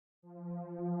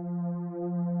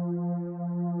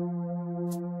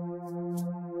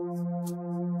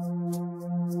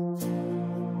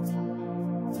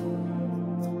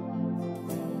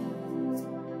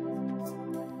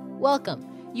Welcome.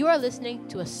 You are listening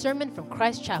to a sermon from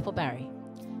Christ Chapel, Barrie.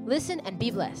 Listen and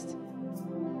be blessed.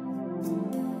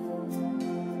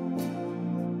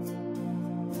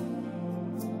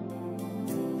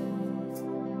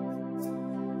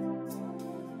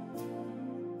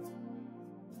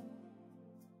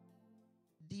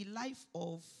 The life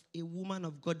of a woman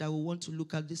of God that we want to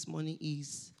look at this morning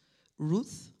is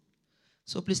Ruth.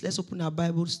 So please, let's open our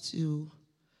Bibles to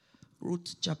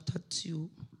Ruth chapter 2.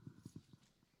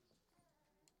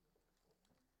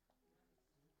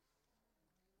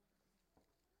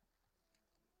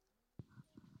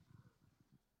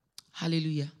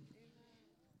 Hallelujah.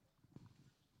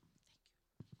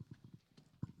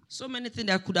 So many things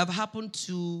that could have happened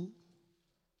to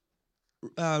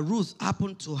Ruth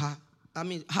happened to her.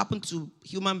 Happened to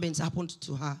human beings, happened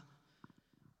to her.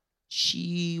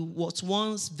 She was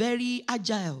once very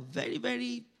agile,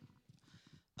 very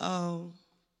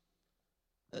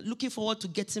looking forward to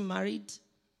getting married.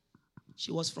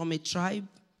 She was from a tribe.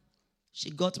 She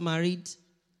got married.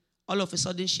 All of a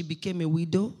sudden, she became a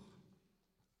widow.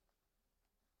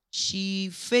 She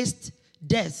faced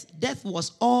death. Death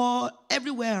was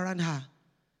everywhere around her.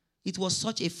 It was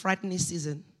such a frightening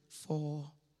season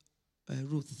for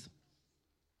Ruth.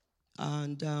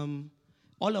 And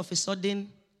all of a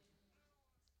sudden,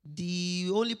 the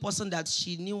only person that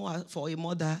she knew for a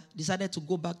mother decided to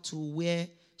go back to where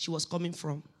she was coming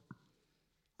from.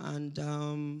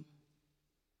 And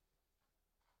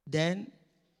then,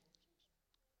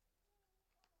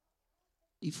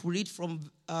 if we read from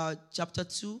chapter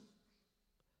 2,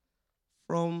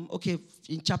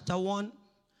 in chapter 1,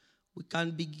 we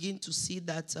can begin to see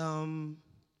that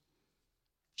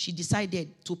she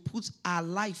decided to put her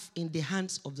life in the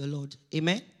hands of the Lord.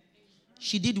 Amen?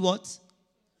 She did what?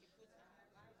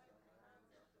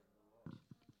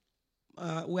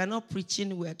 We are not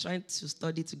preaching, we are trying to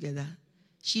study together.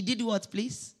 She did what,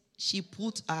 please? She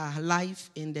put her life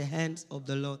in the hands of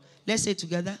the Lord. Let's say it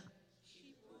together.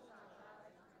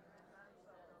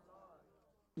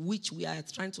 Which we are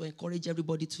trying to encourage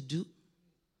everybody to do.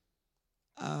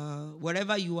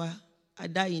 Wherever you are,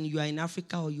 either you are in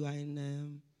Africa or you are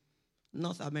in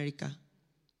North America.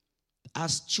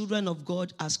 As children of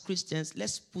God, as Christians,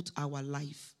 let's put our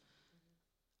life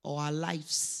or our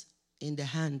lives in the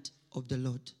hand of the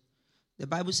Lord. The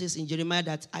Bible says in Jeremiah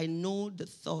that I know the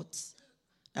thoughts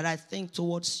that I think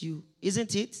towards you.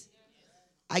 Isn't it? Yes.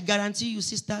 I guarantee you,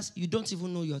 sisters, you don't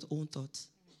even know your own thoughts.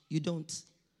 You don't.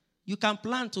 You can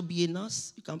plan to be a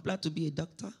nurse. You can plan to be a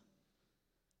doctor.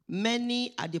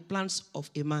 Many are the plans of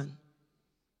a man.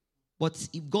 But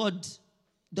if God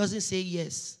doesn't say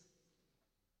yes,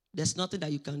 there's nothing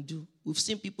that you can do. We've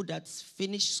seen people that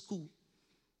finished school.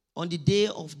 On the day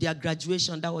of their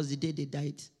graduation, that was the day they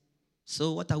died.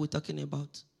 So what are we talking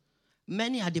about?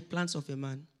 Many are the plans of a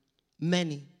man.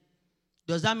 Many.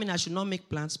 Does that mean I should not make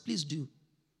plans? Please do.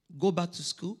 Go back to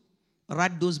school.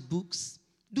 Write those books.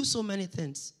 Do so many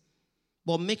things.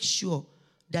 But make sure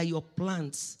that your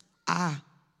plans are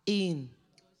in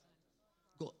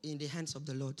the hands of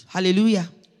the Lord. Hallelujah.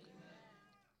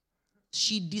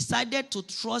 She decided to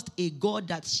trust a God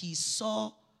that she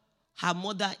saw her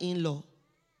mother-in-law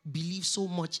believe so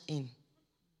much in.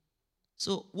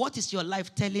 So what is your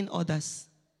life telling others?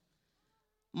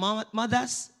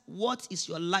 Mothers, what is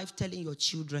your life telling your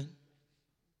children?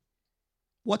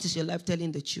 What is your life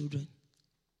telling the children?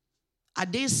 Are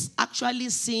they actually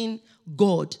seeing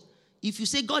God? If you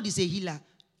say God is a healer,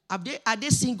 are they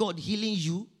seeing God healing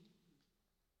you?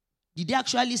 Did they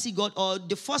actually see God? Or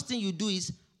the first thing you do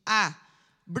is,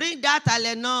 bring that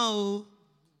Tylenol.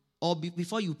 Or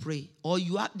before you pray. Or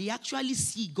they actually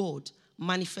see God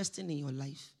manifesting in your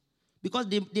life. Because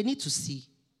they need to see.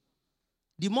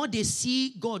 The more they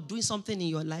see God doing something in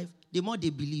your life, the more they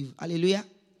believe. Hallelujah.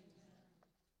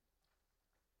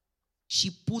 She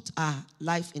put her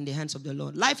life in the hands of the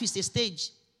Lord. Life is a stage.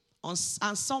 And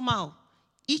somehow,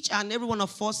 each and every one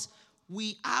of us,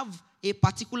 we have a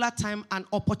particular time and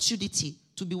opportunity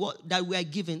to be that we are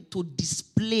given to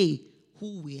display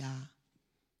who we are.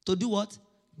 To do what?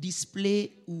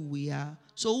 Display who we are.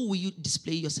 So who will you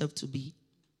display yourself to be?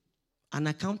 An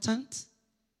accountant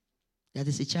that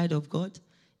is a child of God.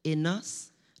 A nurse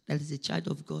that is a child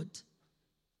of God.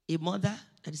 A mother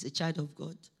that is a child of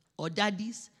God. Or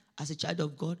daddies as a child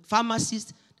of God.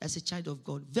 Pharmacist as a child of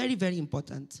God. Very, very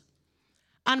important.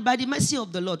 And by the mercy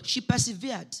of the Lord, she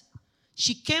persevered.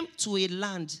 She came to a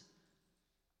land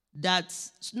that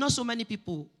not so many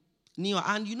people knew.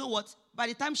 And you know what? By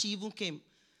the time she even came,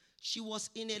 she was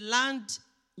in a land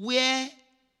where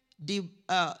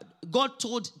God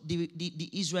told the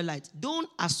Israelites, don't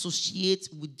associate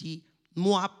with the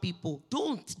Moab people.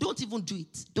 Don't even do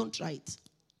it. Don't try it.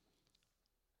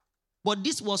 But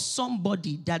this was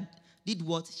somebody that did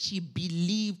what? She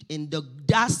believed in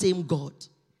that same God.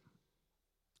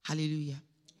 Hallelujah.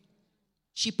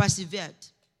 She persevered.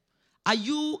 Are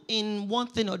you in one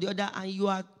thing or the other and you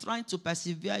are trying to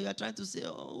persevere? You are trying to say,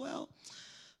 oh,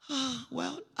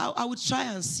 well, I would try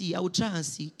and see. I would try and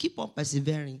see. Keep on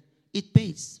persevering. It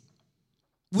pays.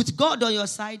 With God on your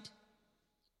side,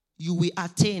 you will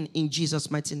attain in Jesus'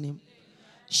 mighty name.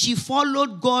 She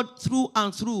followed God through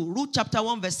and through. Ruth chapter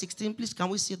 1 verse 16, please, can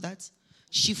we see that?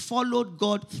 She followed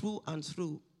God through and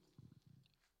through.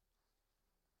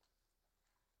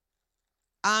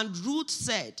 And Ruth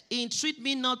said, entreat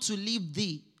me not to leave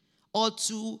thee or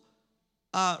to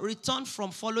return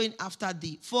from following after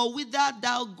thee. For whither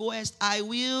thou goest, I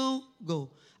will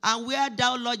go. And where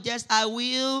thou lodgest, I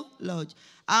will lodge.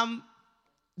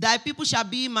 Thy people shall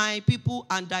be my people,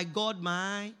 and thy God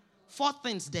my. 4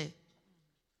 things there.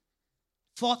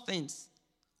 4 things.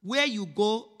 Where you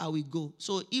go, I will go.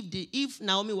 So if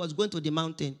Naomi was going to the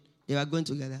mountain, they were going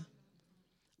together.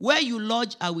 Where you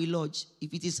lodge, I will lodge.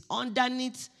 If it is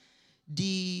underneath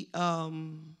the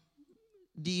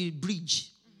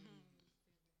bridge,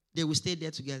 they will stay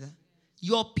there together.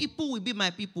 Your people will be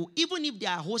my people. Even if they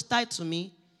are hostile to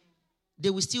me, they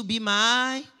will still be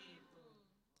my.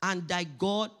 And thy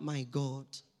God, my God.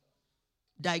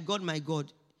 Thy God, my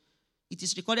God. It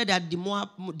is recorded that the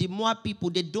Moab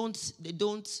people, they don't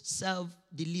serve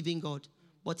the living God.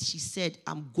 But she said,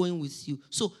 I'm going with you.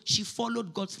 So she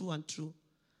followed God through and through.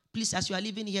 Please, as you are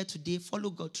living here today, follow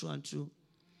God through and through.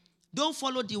 Don't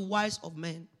follow the wise of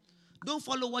men. Don't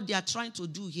follow what they are trying to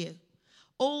do here.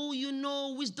 Oh,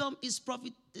 wisdom is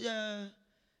profitable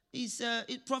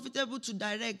to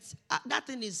direct. That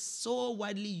thing is so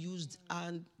widely used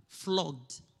and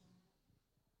flogged.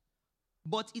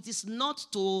 But it is not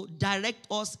to direct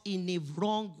us in a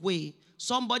wrong way.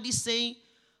 Somebody saying,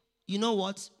 you know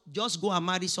what, just go and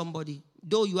marry somebody.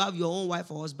 Though you have your own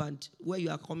wife or husband, where you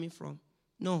are coming from.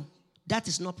 No, that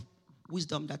is not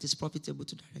wisdom that is profitable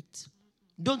to direct.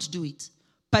 Don't do it.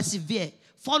 Persevere.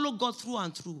 Follow God through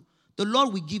and through. The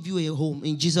Lord will give you a home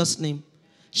in Jesus' name.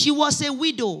 She was a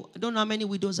widow. I don't know how many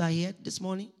widows are here this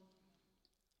morning.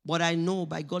 But I know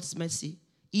by God's mercy,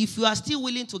 if you are still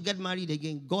willing to get married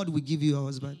again, God will give you a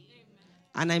husband. Amen.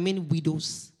 And I mean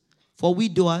widows. For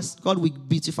widowers, God will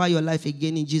beautify your life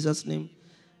again in Jesus' name.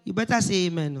 You better say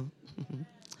amen.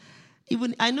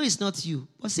 Even I know it's not you,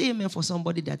 but say amen for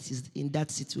somebody that is in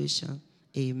that situation.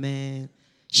 Amen.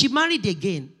 She married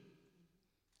again.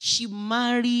 She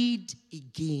married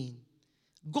again.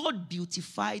 God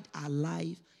beautified her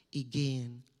life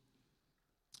again.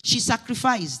 She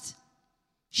sacrificed.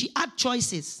 She had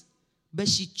choices, but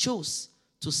she chose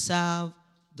to serve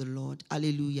the Lord.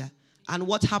 Hallelujah. And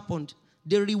what happened?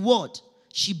 The reward.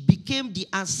 She became the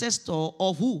ancestor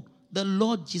of who? The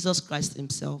Lord Jesus Christ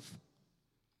himself.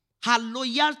 Her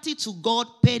loyalty to God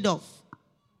paid off.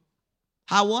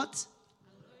 Her what?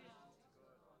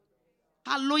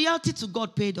 Her loyalty to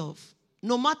God paid off.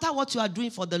 No matter what you are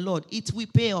doing for the Lord, it will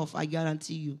pay off, I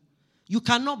guarantee you. You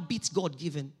cannot beat God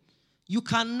given. You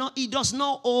cannot, he does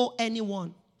not owe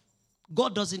anyone.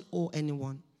 God doesn't owe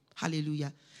anyone.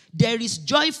 Hallelujah. There is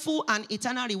joyful and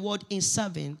eternal reward in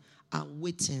serving and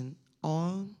waiting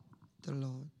on the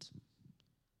Lord.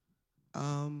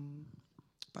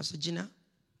 Pastor Gina,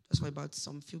 just for about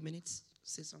some few minutes,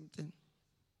 say something.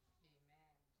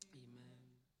 Amen.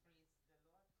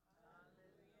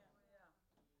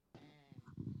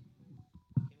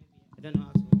 I don't know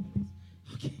how to open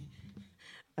this. Okay.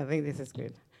 I think this is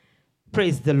good.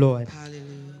 Praise the Lord.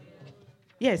 Hallelujah.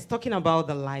 Yes, talking about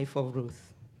the life of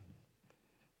Ruth.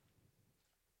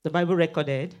 The Bible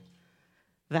recorded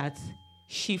that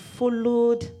she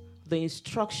followed the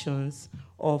instructions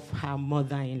of her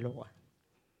mother-in-law.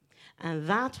 And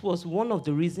that was one of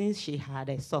the reasons she had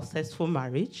a successful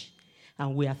marriage.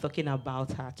 And we are talking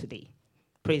about her today.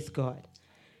 Praise God.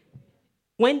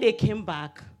 When they came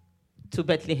back to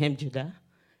Bethlehem, Judah,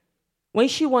 when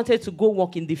she wanted to go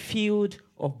walk in the field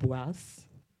of Boaz,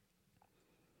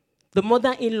 the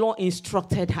mother-in-law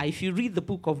instructed her. If you read the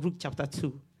book of Luke chapter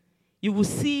 2, you will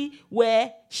see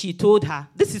where she told her,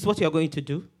 this is what you're going to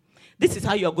do. This is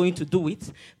how you're going to do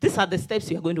it. These are the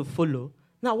steps you're going to follow.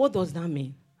 Now, what does that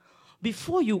mean?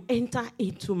 Before you enter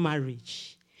into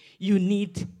marriage, you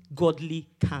need godly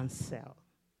counsel.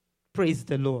 Praise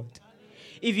the Lord.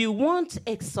 If you want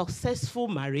a successful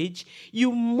marriage,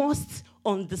 you must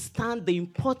understand the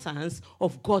importance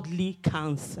of godly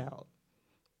counsel.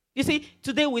 You see,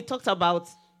 today we talked about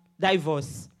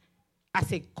divorce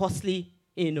as a costly,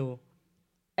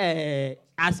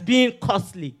 as being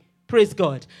costly. Praise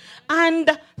God. And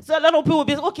so a lot of people will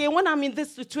be, okay, when I'm in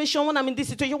this situation,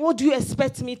 what do you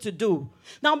expect me to do?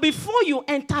 Now, before you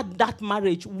entered that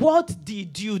marriage, what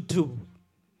did you do?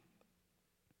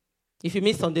 If you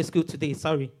miss Sunday school today,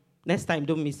 sorry. Next time,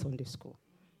 don't miss Sunday school.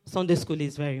 Sunday school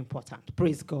is very important.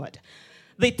 Praise God.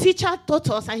 The teacher taught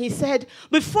us, and he said,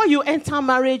 before you enter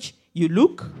marriage, you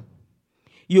look,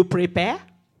 you prepare,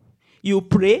 you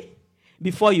pray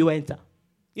before you enter.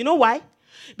 You know why?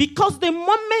 Because the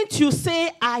moment you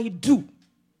say, I do,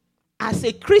 as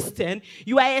a Christian,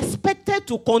 you are expected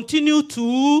to continue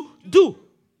to do.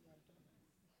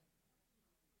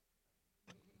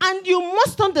 And you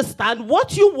must understand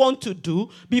what you want to do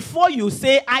before you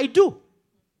say, I do.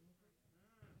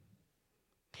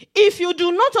 If you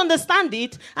do not understand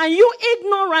it, and you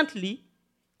ignorantly,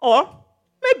 or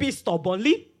maybe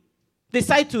stubbornly,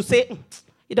 decide to say,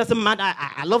 it doesn't matter,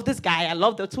 I love this guy, I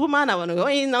love that woman, I want to go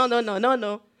in,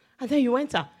 no. And then you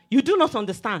enter. You do not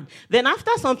understand. Then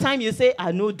after some time, you say,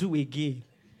 I no do again.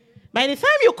 By the time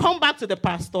you come back to the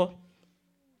pastor,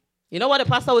 you know what the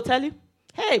pastor will tell you?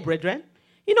 Hey, brethren,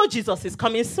 you know Jesus is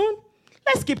coming soon.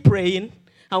 Let's keep praying,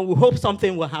 and we hope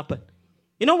something will happen.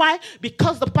 You know why?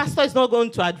 Because the pastor is not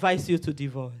going to advise you to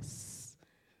divorce.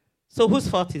 So whose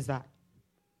fault is that?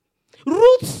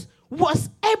 Ruth was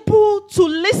able to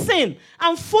listen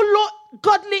and follow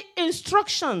godly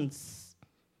instructions.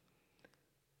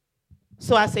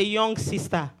 So as a young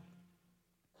sister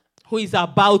who is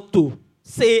about to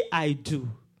say, I do,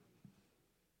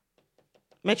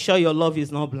 make sure your love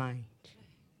is not blind.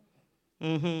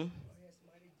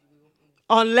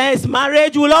 Unless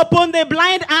marriage will open the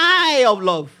blind eye of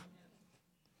love.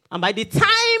 And by the time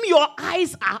your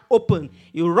eyes are open,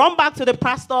 you run back to the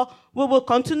pastor. We will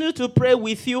continue to pray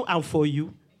with you and for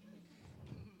you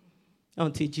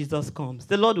until Jesus comes.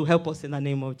 The Lord will help us in the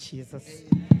name of Jesus.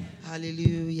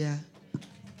 Hallelujah.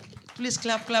 Please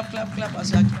clap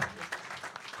as you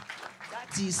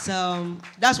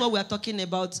clap. That's what we are talking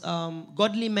about.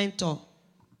 Godly mentor.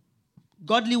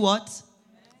 Godly what?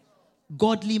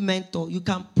 Godly mentor. You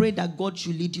can pray that God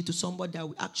should lead you to somebody that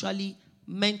will actually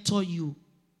mentor you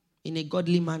in a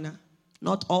godly manner.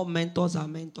 Not all mentors are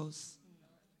mentors.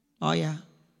 Oh yeah.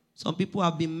 Some people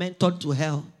have been mentored to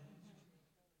hell.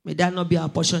 May that not be our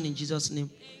portion in Jesus' name.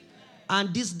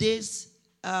 And these days,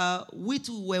 we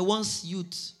too were once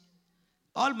youth.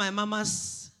 All my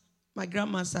mamas, my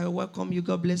grandmas, I welcome you.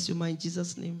 God bless you, ma, in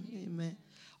Jesus' name. Amen.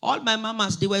 All my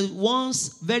mamas, they were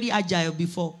once very agile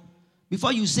before.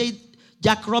 Before you say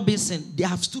Jack Robinson, they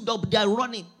have stood up, they are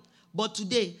running. But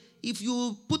today, if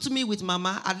you put me with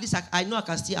mama, at least I know I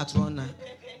can still outrun her.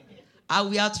 I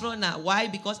will outrun her. Why?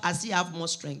 Because I still have more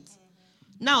strength.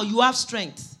 Now, you have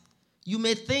strength. You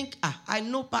may think, I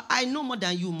know more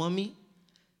than you, mommy.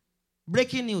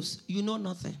 Breaking news, you know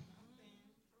nothing.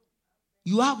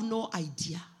 You have no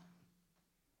idea.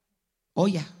 Oh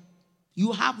yeah.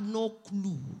 You have no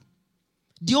clue.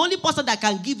 The only person that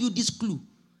can give you this clue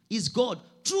is God.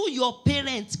 Through your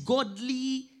parents'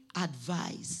 godly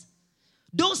advice.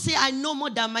 Don't say, I know more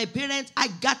than my parents. I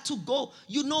got to go.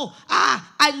 You know,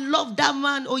 I love that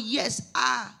man. Oh yes,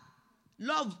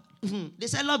 love. They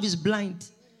say love is blind.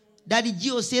 Daddy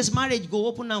Gio says marriage go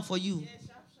open up for you.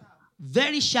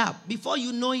 Very sharp. Before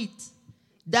you know it.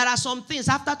 There are some things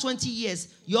after 20 years,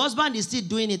 your husband is still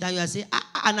doing it and you are saying,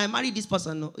 and I married this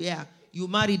person. No, yeah, you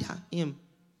married him.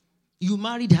 You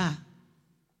married her.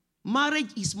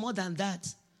 Marriage is more than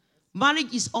that.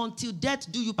 Marriage is until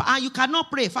death do you part. And you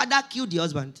cannot pray, Father, kill the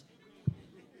husband.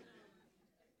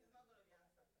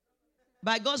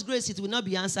 By God's grace, it will not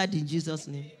be answered in Jesus'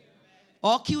 name.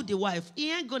 Or kill the wife.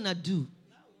 He ain't gonna do.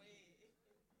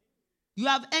 You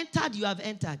have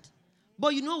entered.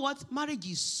 But you know what? Marriage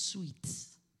is sweet.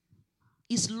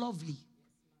 It's lovely.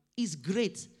 It's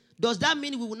great. Does that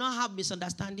mean we will not have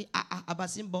misunderstanding?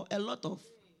 Abasimbo,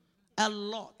 a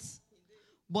lot.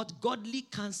 But godly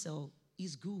counsel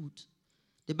is good.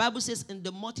 The Bible says in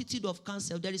the multitude of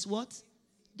counsel, there is what?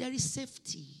 There is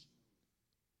safety.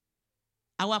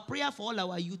 Our prayer for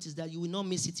all our youth is that you will not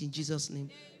miss it in Jesus' name.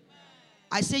 Amen.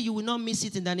 I say you will not miss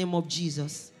it in the name of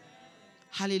Jesus.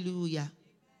 Amen. Hallelujah.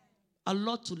 A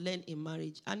lot to learn in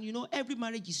marriage. And you know, every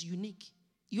marriage is unique.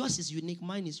 Yours is unique,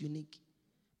 mine is unique.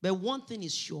 But one thing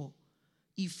is sure.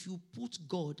 If you put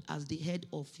God as the head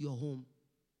of your home,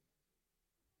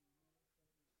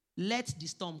 let the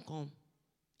storm come.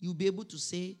 You'll be able to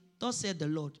say, thus said the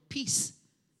Lord, peace,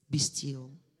 be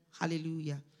still.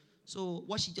 Hallelujah. So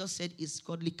what she just said is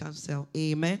godly counsel.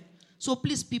 Amen. So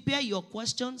please prepare your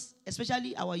questions,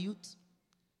 especially our youth.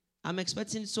 I'm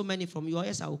expecting so many from you.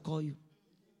 Yes, I will call you.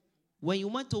 When you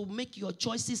want to make your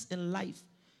choices in life,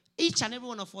 Each and every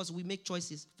one of us, we make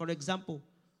choices. For example,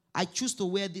 I choose to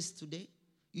wear this today.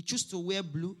 You choose to wear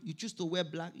blue. You choose to wear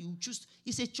black.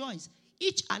 It's a choice.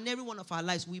 Each and every one of our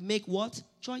lives, we make what?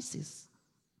 Choices.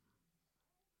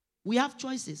 We have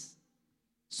choices.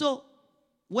 So,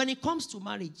 when it comes to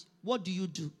marriage, what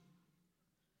do?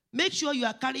 Make sure you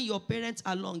are carrying your parents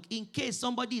along in case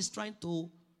somebody is trying to,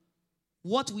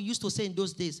 what we used to say in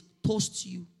those days, toast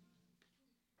you.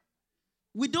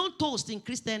 We don't toast in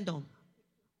Christendom.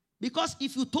 Because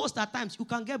if you toast at times, you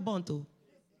can get burnt. Oh.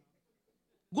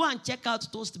 Go and check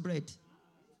out toast bread.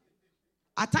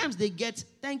 At times they get,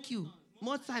 thank you.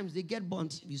 Most times they get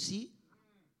burnt, you see.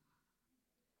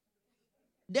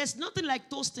 There's nothing like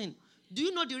toasting. Do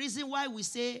you know the reason why we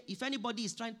say if anybody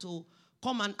is trying to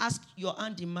come and ask your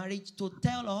hand in marriage to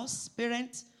tell us,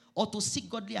 parents, or to seek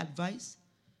godly advice?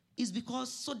 Is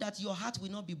because so that your heart will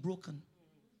not be broken.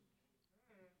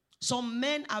 Some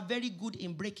men are very good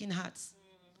in breaking hearts.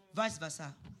 Vice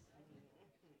versa.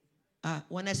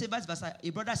 When I say vice versa, a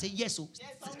brother say yes. So.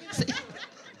 Yes,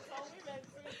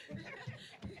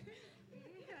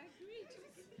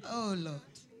 oh, Lord.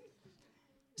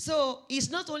 So, it's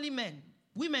not only men.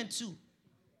 Women too.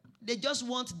 They just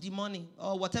want the money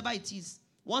or whatever it is.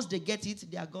 Once they get it,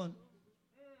 they are gone.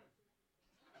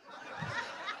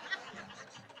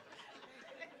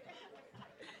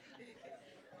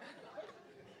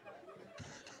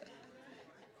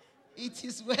 It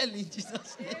is well in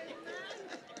Jesus' name.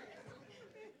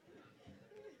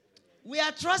 We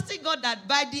are trusting God that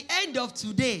by the end of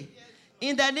today,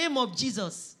 in the name of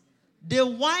Jesus, the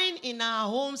wine in our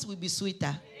homes will be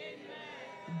sweeter,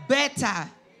 better.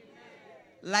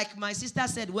 Like my sister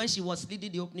said when she was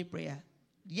leading the opening prayer.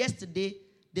 Yesterday,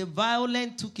 the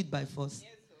violent took it by force.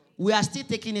 We are still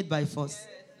taking it by force.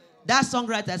 That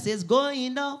songwriter says,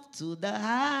 going up to the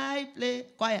high place.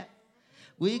 Choir.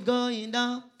 We're going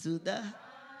up to the high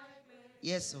place.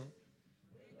 Yes, sir.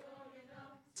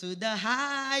 To the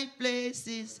high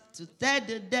places to tear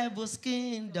the devil's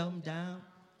kingdom down.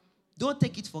 Don't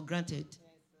take it for granted.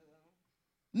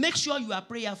 Make sure you are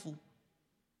prayerful.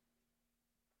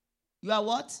 You are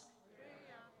what?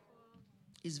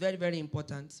 It's very, very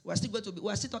important. We're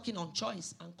still talking on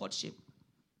choice and courtship.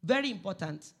 Very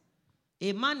important.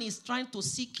 A man is trying to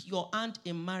seek your hand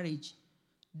in marriage.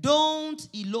 Don't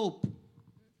elope.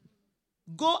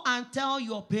 Go and tell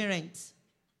your parents.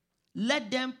 Let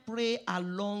them pray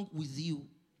along with you.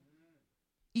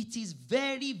 It is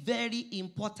very, very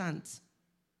important.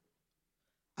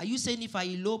 Are you saying if I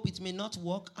elope, it may not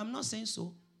work? I'm not saying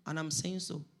so, and I'm saying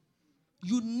so.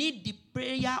 You need the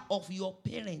prayer of your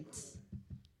parents.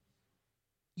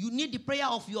 You need the prayer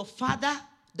of your father,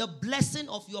 the blessing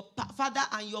of your father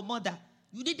and your mother.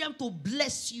 You need them to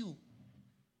bless you,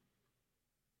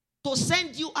 to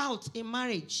send you out in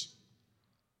marriage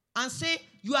and say,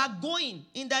 you are going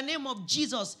in the name of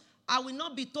Jesus. I will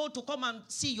not be told to come and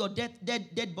see your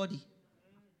dead body.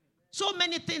 So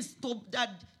many things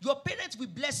that your parents will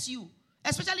bless you,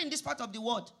 especially in this part of the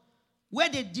world, where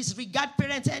they disregard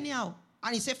parents anyhow.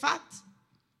 And it's a fact.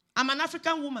 I'm an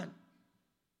African woman.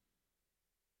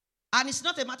 And it's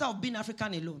not a matter of being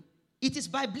African alone. It is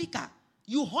biblical.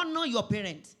 You honor your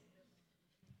parents.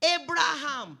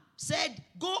 Abraham said,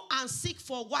 go and seek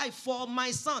for wife for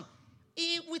my son.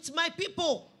 With my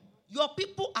people. Your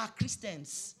people are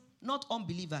Christians, not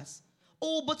unbelievers.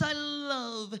 Oh, but I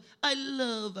love.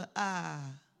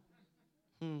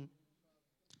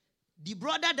 The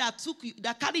brother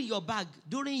that carried your bag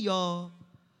during your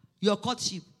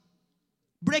courtship.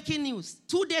 Breaking news.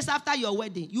 2 days after your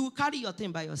wedding, you will carry your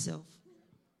thing by yourself.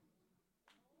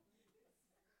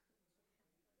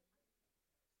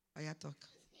 Aya talk.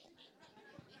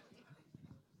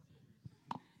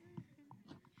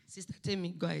 Sister Temi,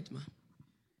 go ahead, ma.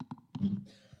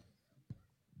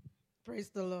 Praise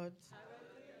the Lord.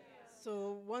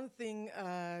 So one thing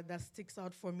that sticks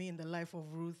out for me in the life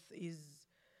of Ruth is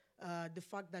the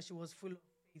fact that she was full of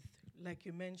faith, like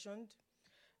you mentioned.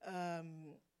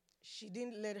 She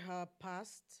didn't let her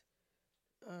past.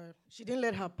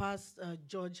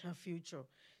 Judge her future.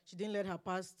 She didn't let her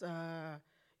past,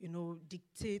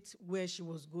 dictate where she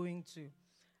was going to.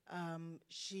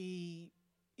 She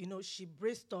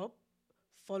braced up,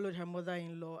 followed her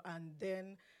mother-in-law, and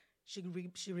then she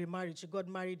remarried. She got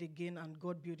married again, and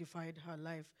God beautified her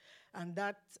life. And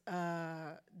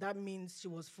that means she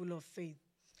was full of faith.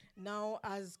 Now,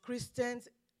 as Christians,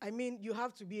 you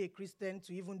have to be a Christian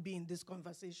to even be in this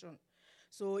conversation.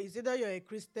 So it's either you're a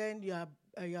Christian,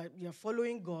 you're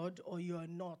following God, or you are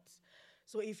not.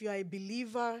 So if you are a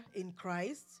believer in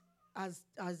Christ, as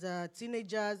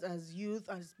teenagers, as youth,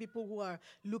 as people who are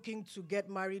looking to get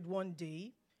married one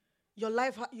day, your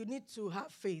life, you need to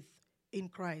have faith in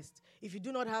Christ. If you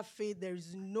do not have faith, there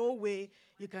is no way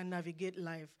you can navigate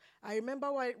life. I remember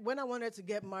when I wanted to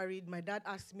get married, my dad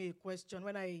asked me a question.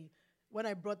 When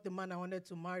I brought the man I wanted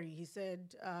to marry, he said,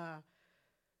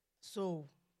 so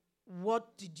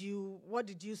what did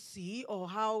you see, or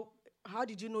how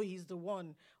did you know he's the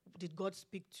one? Did God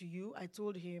speak to you? I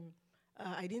told him,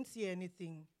 I didn't see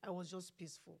anything. I was just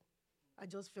peaceful. I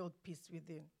just felt peace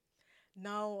within.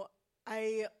 Now,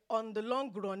 on the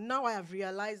long run, now I have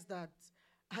realized that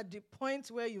at the point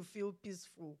where you feel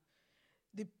peaceful,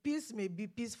 the peace may be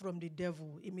peace from the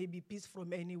devil. It may be peace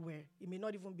from anywhere. It may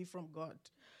not even be from God.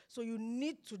 So you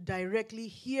need to directly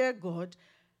hear God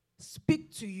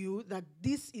speak to you that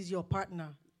this is your partner.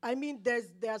 I mean, there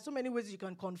are so many ways you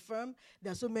can confirm.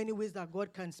 There are so many ways that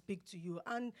God can speak to you.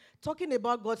 And talking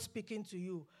about God speaking to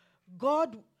you,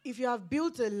 God, if you have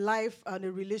built a life and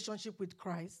a relationship with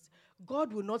Christ,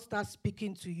 God will not start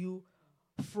speaking to you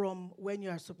from when you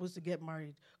are supposed to get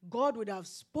married. God would have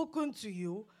spoken to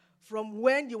you from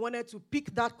when you wanted to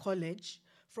pick that college,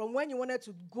 from when you wanted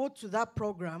to go to that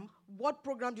program. What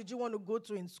program did you want to go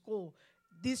to in school?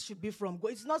 This should be from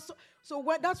God. It's not so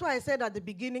that's why I said at the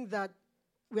beginning that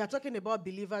we are talking about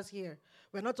believers here.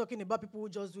 We're not talking about people who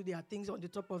just do their things on the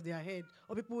top of their head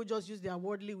or people who just use their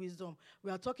worldly wisdom.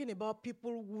 We are talking about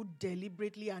people who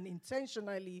deliberately and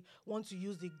intentionally want to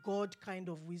use the God kind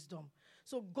of wisdom.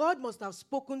 So God must have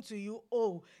spoken to you,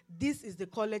 oh, this is the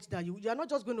college that you're not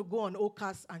just going to go on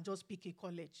OCAS and just pick a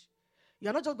college.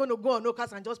 You're not just going to go on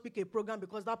OCAS and just pick a program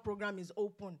because that program is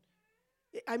open.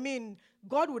 I mean,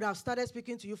 God would have started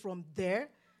speaking to you from there,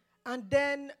 and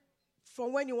then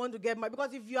from when you want to get married.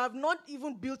 Because if you have not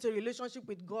even built a relationship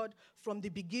with God from the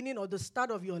beginning or the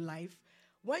start of your life,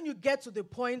 when you get to the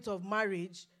point of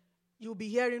marriage, you'll be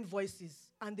hearing voices.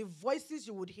 And the voices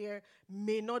you would hear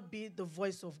may not be the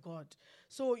voice of God.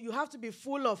 So you have to be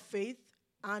full of faith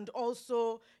and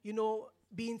also,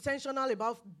 be intentional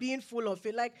about being full of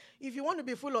faith. Like, if you want to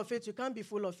be full of faith, you can't be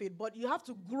full of faith, but you have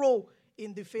to grow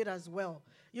in the faith as well.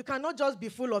 You cannot just be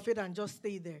full of faith and just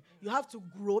stay there. You have to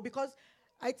grow, because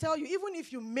I tell you, even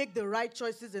if you make the right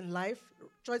choices in life,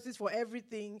 choices for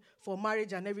everything, for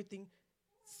marriage and everything,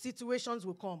 situations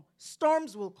will come.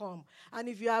 Storms will come. And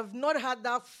if you have not had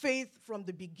that faith from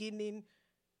the beginning,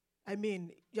 I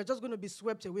mean, you're just going to be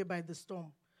swept away by the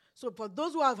storm. So for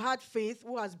those who have had faith,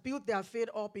 who has built their faith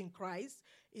up in Christ,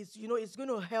 it's going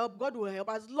to help. God will help.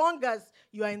 As long as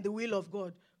you are in the will of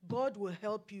God, God will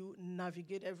help you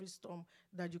navigate every storm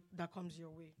that comes your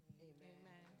way.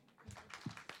 Amen.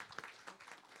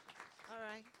 All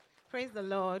right. Praise the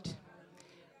Lord.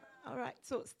 All right.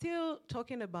 So still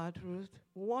talking about Ruth,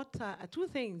 what are two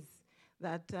things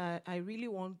that I really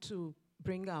want to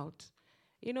bring out?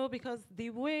 Because the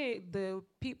way the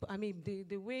people,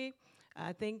 the way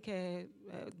I think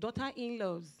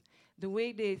daughter-in-laws, the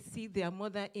way they see their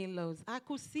mother-in-laws, I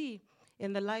could see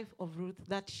in the life of Ruth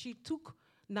that she took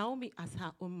Naomi as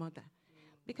her own mother.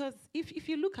 Because if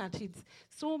you look at it,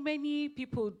 so many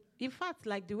people, in fact,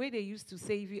 like the way they used to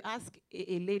say, if you ask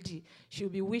a lady, she'll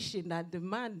be wishing that the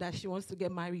man that she wants to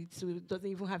get married to doesn't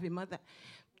even have a mother.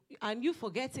 And you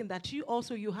forgetting that you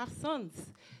have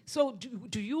sons. So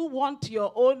do you want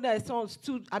your own sons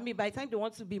to, by the time they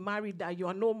want to be married, that you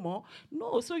are no more?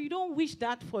 No, so you don't wish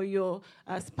that for your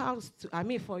spouse,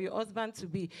 for your husband to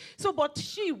be. So, but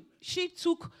she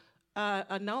took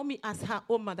Naomi as her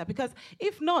own mother, because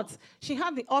if not, she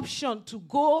had the option to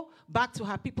go back to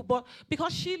her people, but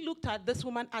because she looked at this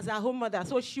woman as her own mother,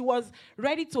 so she was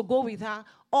ready to go with her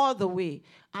all the way.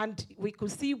 And we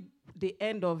could see the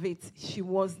end of it. She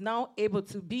was now able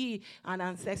to be an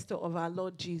ancestor of our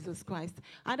Lord Jesus Christ.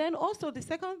 And then also the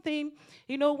second thing,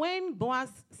 when Boaz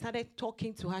started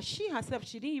talking to her, she herself,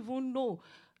 she didn't even know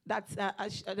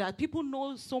that people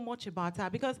know so much about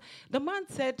her, because the man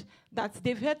said that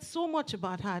they've heard so much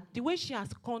about her, the way she has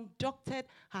conducted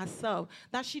herself,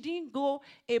 that she didn't go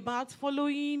about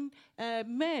following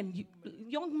men,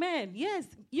 young men. Yes,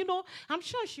 I'm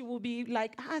sure she will be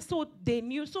like, so they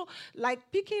knew. So,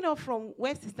 like, picking up from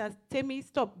where Sister Temi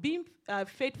stopped, being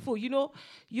faithful,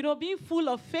 being full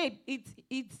of faith,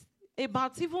 it's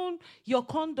about even your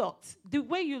conduct, the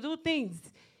way you do things.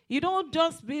 You don't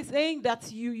just be saying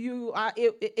that you are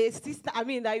a sister,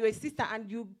 that you're a sister and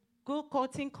you go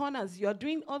cutting corners. You're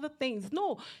doing other things.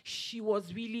 No, she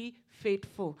was really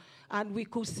faithful. And we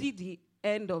could see the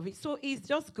end of it. So it's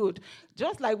just good.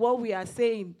 Just like what we are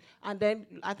saying. And then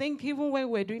I think even when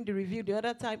we're doing the review the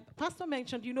other time, Pastor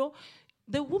mentioned,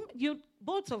 the woman,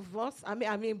 both of us,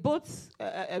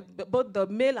 both the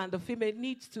male and the female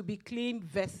needs to be clean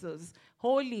vessels,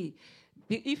 holy.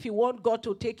 If you want God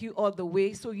to take you all the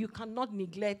way, so you cannot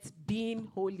neglect being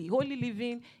holy. Holy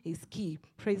living is key.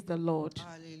 Praise the Lord.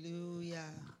 Hallelujah.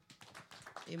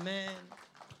 Amen.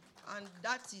 And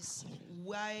that is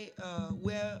why,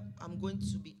 where I'm going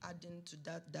to be adding to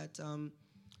that,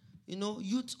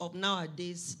 youth of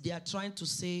nowadays, they are trying to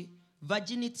say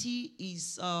virginity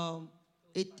is a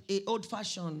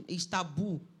old-fashioned, it's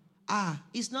taboo.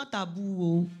 It's not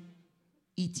taboo.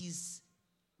 It is.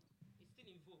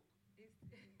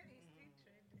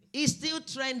 It's still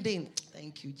trending.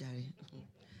 Thank you, Jerry.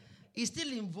 It's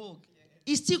still in vogue.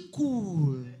 It's still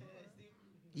cool.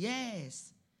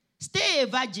 Yes. Stay a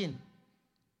virgin.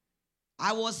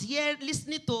 I was here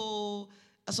listening to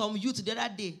some youth the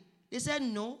other day. They said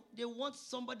no, they want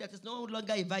somebody that is no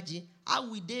longer a virgin. How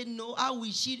will they know? How will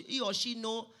he or she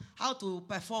know how to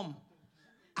perform?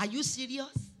 Are you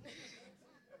serious?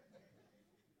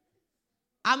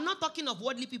 I'm not talking of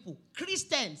worldly people.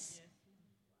 Christians.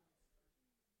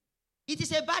 It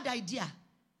is a bad idea.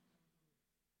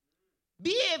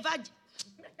 Be a virgin.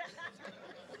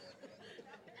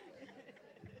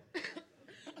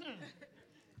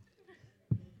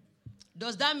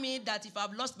 Does that mean that if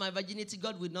I've lost my virginity,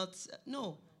 God will not?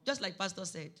 No. Just like Pastor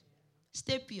said.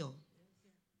 Stay pure.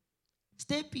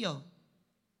 Stay pure.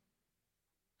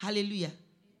 Hallelujah.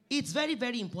 It's very,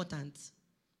 very important.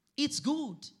 It's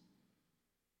good.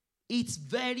 It's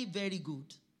very, very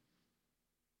good.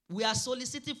 We are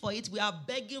soliciting for it. We are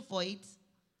begging for it.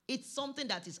 It's something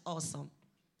that is awesome.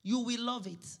 You will love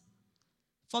it.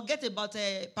 Forget about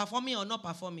performing or not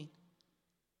performing.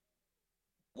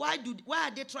 Why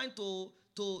are they trying to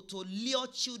lure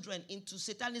children into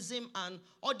Satanism and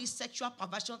all this sexual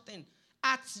perversion thing?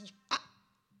 At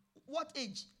what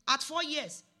age? At 4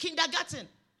 years. Kindergarten.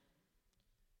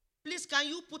 Please, can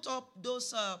you put up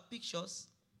those pictures?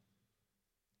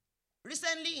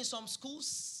 Recently, in some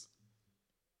schools,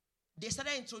 they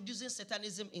started introducing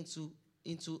Satanism into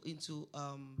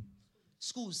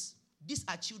schools. These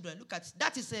are children. Look at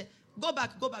that. Is a go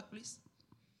back, please.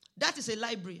 That is a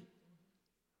library.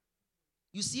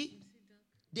 You see,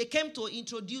 they came to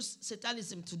introduce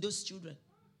Satanism to those children.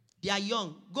 They are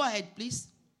young. Go ahead, please.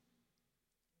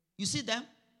 You see them?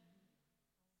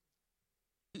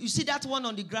 You see that one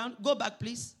on the ground? Go back,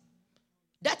 please.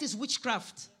 That is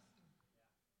witchcraft.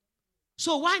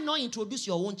 So why not introduce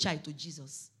your own child to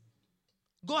Jesus?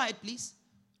 Go ahead, please.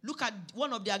 Look at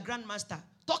one of their grandmaster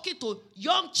talking to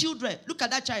young children. Look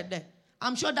at that child there.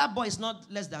 I'm sure that boy is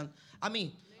not less than,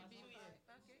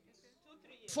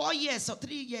 4 years or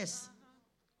 3 years.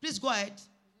 Please go ahead.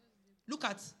 Look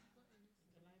at.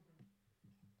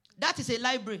 That is a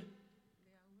library.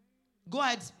 Go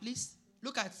ahead, please.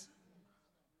 Look at.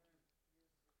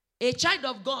 A child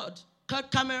of God,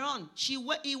 Cameron, he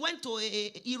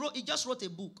just wrote a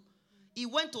book. He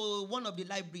went to one of the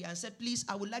library and said, please,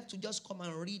 I would like to just come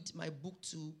and read my book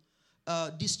to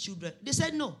these children. They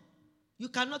said, no, you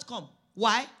cannot come.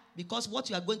 Why? Because what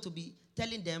you are going to be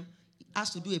telling them has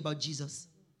to do about Jesus.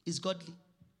 It's godly.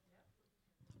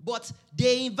 But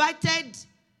they invited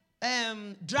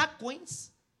drag queens,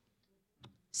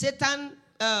 Satan.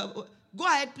 Go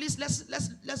ahead, please.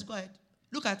 Let's go ahead.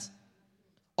 Look at.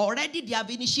 Already they have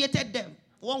initiated them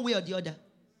one way or the other.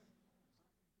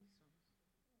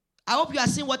 I hope you are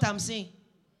seeing what I'm saying.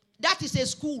 That is a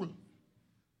school.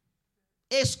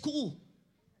 A school.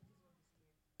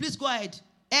 Please go ahead.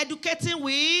 Educating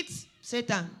with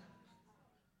Satan.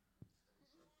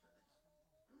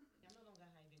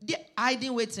 They're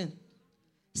hiding, waiting.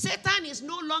 Satan is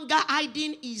no longer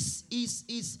hiding his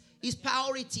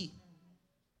priority.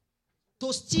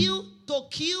 To steal, to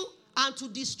kill, and to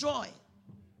destroy.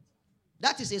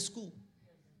 That is a school.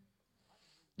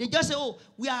 They just say, oh,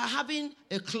 we are having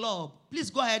a club.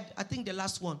 Please go ahead. I think the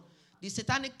last one. The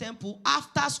Satanic Temple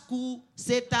After School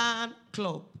Satan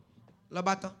Club.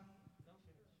 Labata.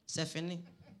 Sefini.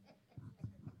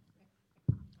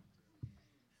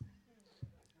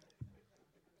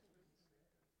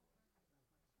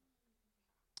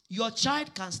 Your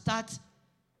child can start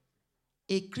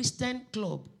a Christian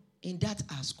club in that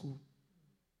our school.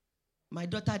 My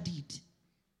daughter did.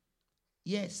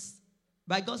 Yes.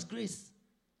 By God's grace.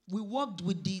 We worked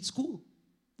with the school.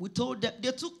 We told them,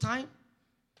 they took time,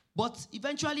 but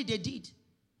eventually they did.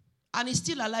 And it's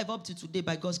still alive up to today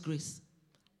by God's grace.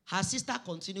 Her sister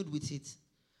continued with it.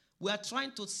 We are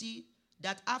trying to see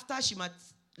that after she might,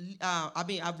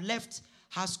 I've left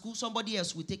her school, somebody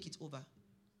else will take it over.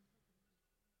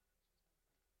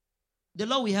 The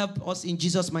Lord will help us in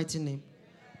Jesus' mighty name.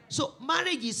 So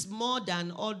marriage is more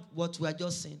than all what we are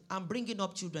just saying. I'm bringing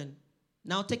up children.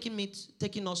 Now taking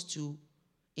us to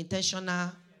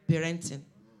intentional parenting.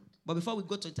 But before we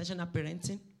go to intentional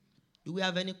parenting, do we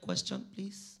have any question,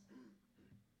 please?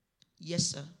 Yes,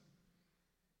 sir.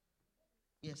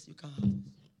 Yes, you can have this.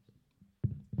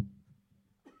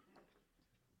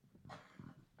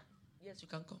 Yes, you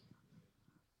can come.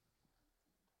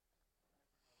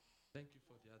 Thank you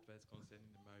for the advice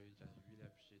concerning the marriage, and I really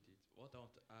appreciate it. What I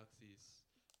want to ask is,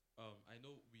 I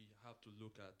know we have to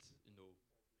look at,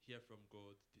 hear from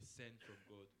God, descend from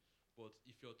God, but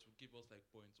if you're to give us like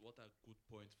points, what are good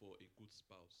points for a good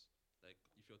spouse? Like,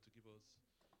 if you're to give us,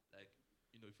 like,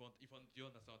 do you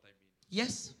understand what I mean?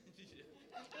 Yes.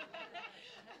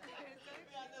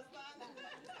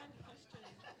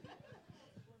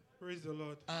 Praise the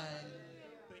Lord.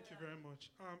 Thank you very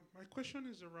much. My question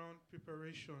is around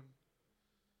preparation.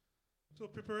 So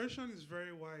preparation is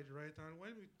very wide, right? And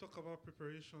when we talk about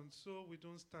preparation, so we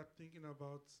don't start thinking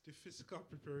about the physical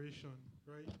preparation,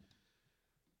 right?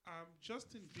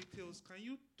 Just in details, can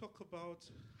you talk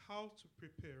about how to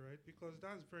prepare, right? Because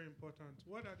that's very important.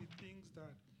 What are the things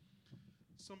that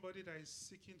somebody that is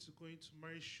seeking to go into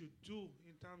marriage should do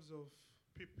in terms of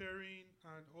preparing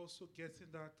and also getting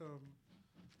that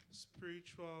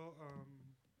spiritual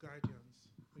guidance?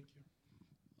 Thank you.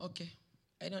 Okay.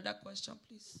 Another question,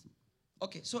 please?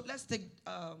 Okay, so let's take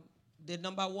the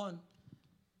number one.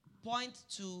 Point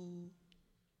to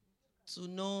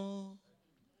know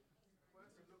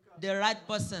the right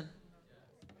person.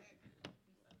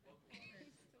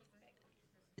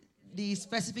 The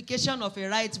specification of a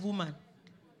right woman.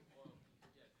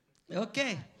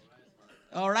 Okay.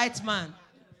 Or right man.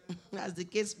 As the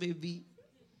case may be.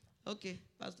 Okay,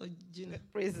 Pastor Gina.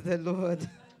 Praise the Lord.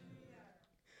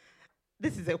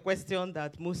 This is a question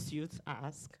that most youths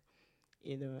ask,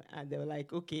 and they were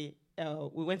like, okay,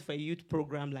 we went for a youth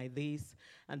program like this,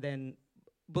 and then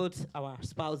both our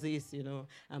spouses,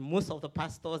 and most of the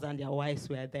pastors and their wives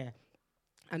were there.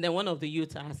 And then one of the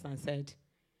youths asked and said,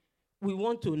 we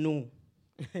want to know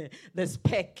the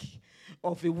spec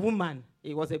of a woman.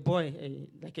 It was a boy,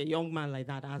 like a young man like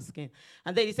that asking.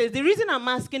 And then he says, the reason I'm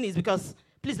asking is because,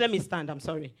 please let me stand, I'm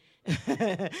sorry.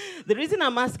 The reason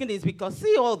I'm asking is because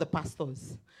see all the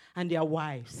pastors and their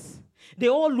wives. They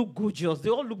all look gorgeous. They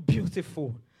all look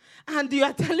beautiful. And you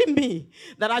are telling me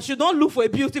that I should not look for a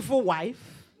beautiful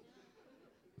wife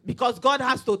because God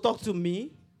has to talk to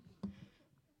me?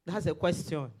 That's a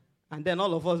question. And then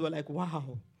all of us were like,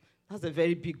 wow, that's a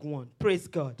very big one. Praise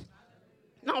God.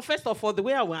 Now, first of all, the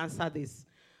way I will answer this,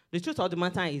 the truth of the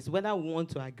matter is whether we want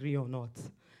to agree or not,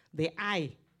 the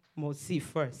eye must see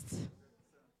first.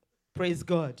 Praise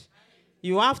God.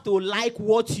 You have to like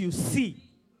what you see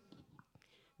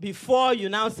before you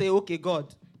now say, okay,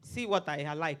 God, see what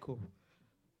I like. Oh.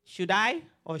 Should I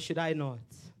or should I not?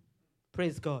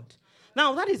 Praise God.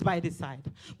 Now, that is by the side.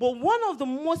 But one of the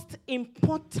most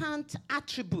important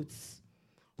attributes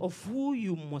of who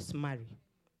you must marry,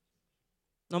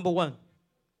 number one,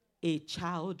 a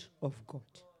child of God.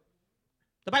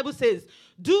 The Bible says,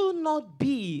 do not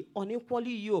be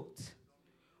unequally yoked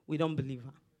with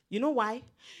unbeliever. You know why?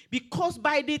 Because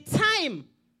by the time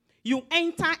you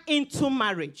enter into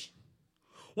marriage,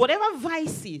 whatever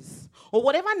vices or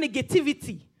whatever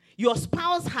negativity your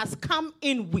spouse has come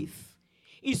in with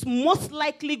is most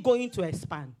likely going to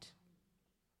expand.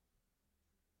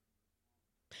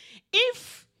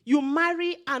 If you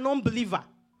marry an unbeliever,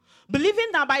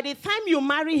 believing that by the time you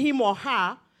marry him or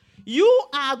her, you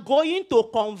are going to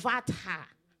convert her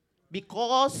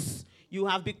because you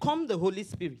have become the Holy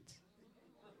Spirit.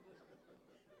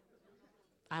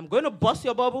 I'm going to bust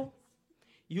your bubble.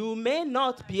 You may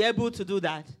not be able to do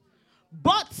that.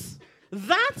 But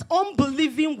that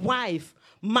unbelieving wife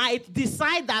might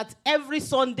decide that every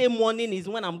Sunday morning is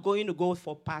when I'm going to go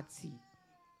for party.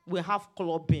 We have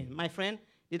clubbing. My friend,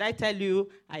 did I tell you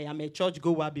I am a church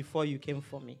goer before you came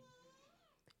for me?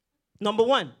 Number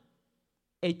one,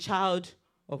 a child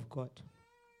of God.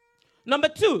 Number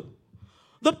two,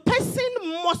 the person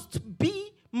must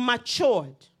be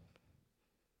matured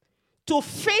to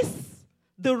face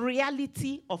the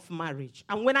reality of marriage.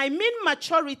 And when I mean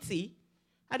maturity,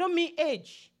 I don't mean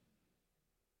age.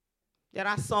 There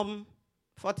are some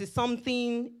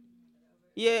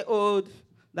 40-something-year-old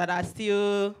that are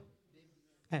still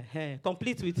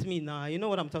complete with me now. You know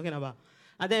what I'm talking about.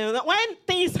 And then when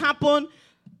things happen,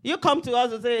 you come to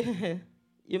us and say,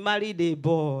 you married a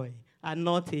boy and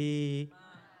not a...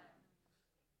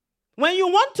 When you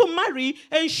want to marry,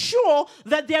 ensure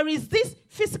that there is this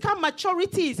physical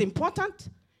maturity is important,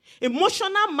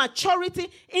 emotional maturity,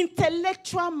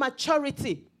 intellectual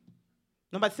maturity.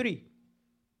 Number three,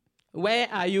 Where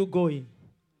are you going?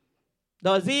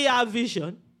 Does he have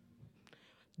vision?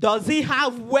 Does he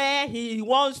have where he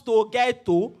wants to get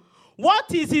to?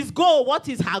 What is his goal? What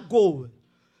is her goal?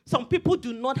 Some people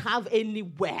do not have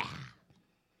anywhere.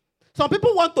 Some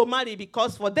people want to marry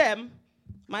because for them,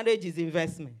 marriage is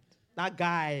investment. That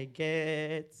guy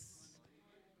gets,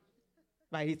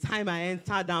 by the time I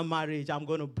enter that marriage, I'm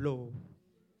going to blow.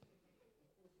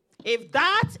 If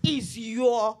that is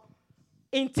your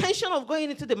intention of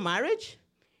going into the marriage,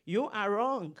 you are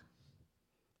wrong.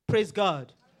 Praise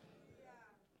God.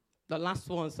 The last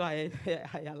one, so I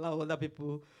allow other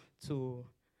people to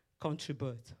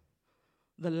contribute.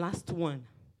 The last one,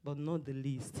 but not the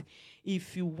least.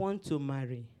 If you want to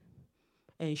marry,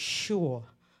 ensure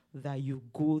that you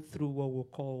go through what we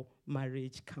call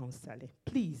marriage counseling.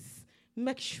 Please,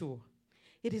 make sure.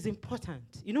 It is important.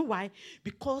 You know why?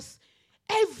 Because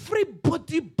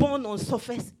everybody born on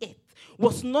surface earth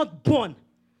was not born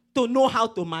to know how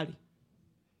to marry.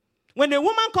 When a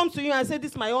woman comes to you and says,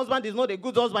 this my husband is not a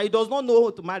good husband, he does not know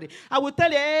how to marry, I will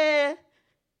tell you,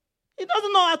 he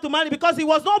doesn't know how to marry because he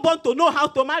was not born to know how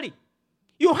to marry.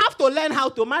 You have to learn how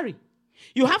to marry.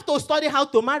 You have to study how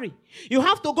to marry. You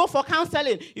have to go for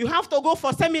counseling. You have to go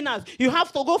for seminars. You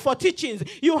have to go for teachings.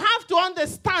 You have to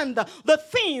understand the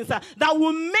things that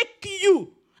will make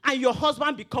you and your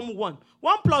husband become one.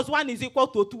 1 + 1 is equal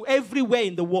to 2 everywhere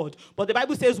in the world. But the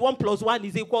Bible says 1 + 1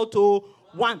 is equal to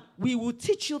 1. We will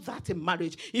teach you that in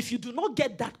marriage. If you do not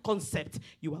get that concept,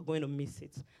 you are going to miss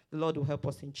it. The Lord will help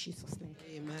us in Jesus' name.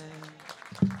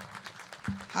 Amen.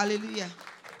 Hallelujah.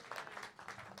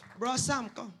 Bro Sam,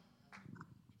 come.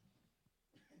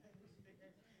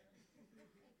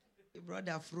 Your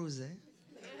brother froze, eh?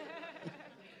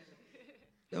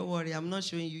 Don't worry, I'm not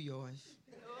showing you your wife.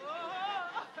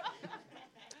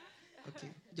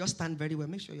 Okay, just stand very well.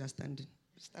 Make sure you are standing.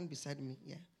 Stand beside me,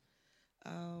 yeah.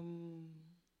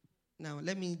 Now,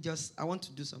 I want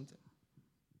to do something.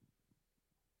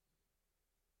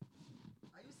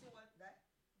 Are you seeing what that?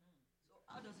 So,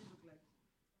 how does it look like?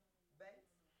 Bent,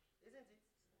 isn't it?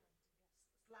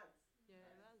 Slant. Yeah,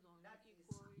 that's on That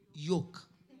is yoke.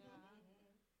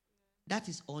 That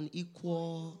is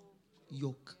unequal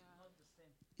yoke.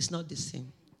 It's not the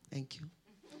same. Thank you.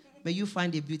 May you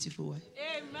find a beautiful wife.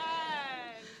 Amen.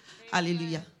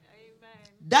 Hallelujah. Amen.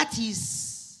 That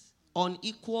is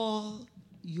unequal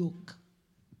yoke.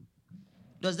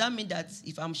 Does that mean that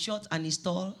if I'm short and he's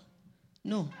tall?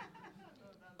 No.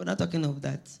 We're not talking of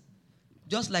that.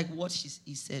 Just like what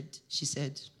she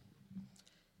said.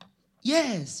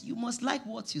 Yes, you must like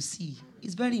what you see.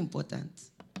 It's very important.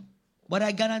 But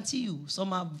I guarantee you,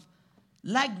 some have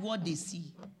liked what they see.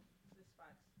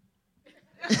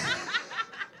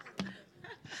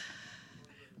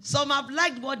 Some have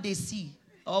liked what they see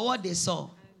or what they saw.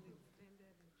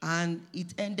 And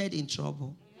it ended in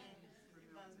trouble.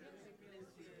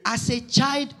 As a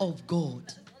child of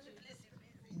God,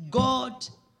 God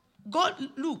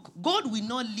will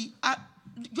not leave.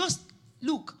 Just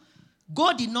look,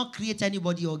 God did not create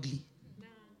anybody ugly.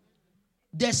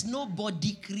 There's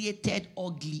nobody created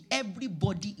ugly.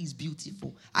 Everybody is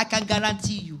beautiful. I can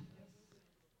guarantee you.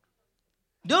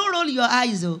 Don't roll your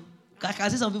eyes, though. I can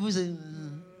see some people say,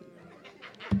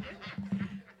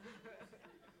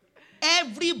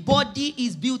 Everybody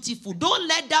is beautiful. Don't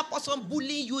let that person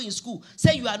bully you in school.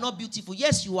 Say you are not beautiful.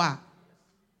 Yes, you are.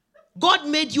 God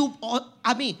made you,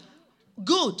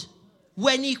 good.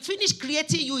 When he finished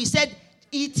creating you, he said,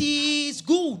 it is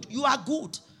good. You are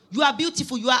good. You are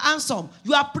beautiful. You are handsome.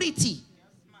 You are pretty.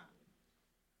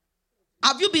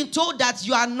 Have you been told that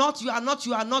you are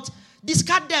not?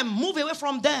 Discard them. Move away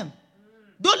from them.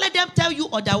 Don't let them tell you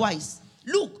otherwise.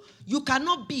 Look, you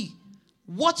cannot be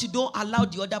what you don't allow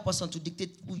the other person to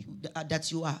dictate who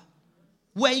that you are.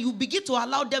 When you begin to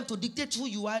allow them to dictate who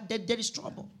you are, there is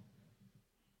trouble.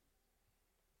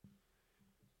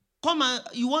 Come and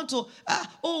you want to,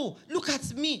 look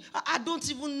at me. I don't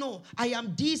even know. I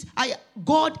am this.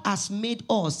 God has made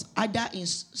us either in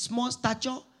small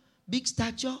stature, big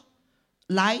stature,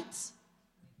 light,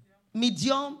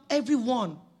 medium,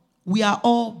 everyone. We are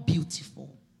all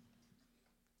beautiful.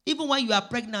 Even when you are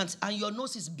pregnant and your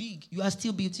nose is big, you are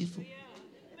still beautiful.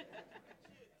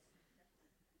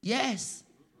 Yes.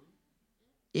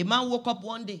 A man woke up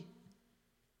one day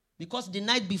because the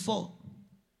night before,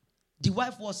 the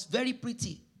wife was very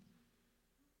pretty,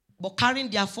 but carrying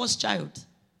their first child.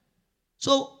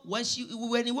 So when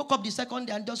he woke up the second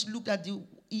day and just looked at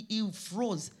he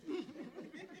froze.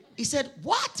 He said,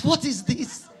 "What? What is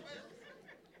this?"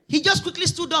 He just quickly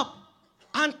stood up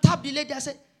and tapped the lady and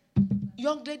said,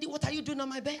 "Young lady, what are you doing on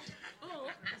my bed?" Oh,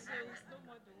 so it's no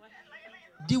more the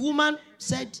wife. The woman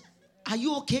said, Are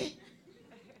you okay?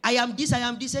 I am this, I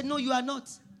am this. Said, no, you are not.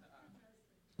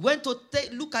 Went to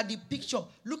look at the picture.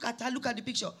 Look at her, look at the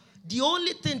picture. The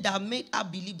only thing that made her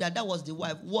believe that that was the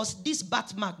wife was this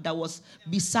birthmark that was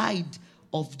beside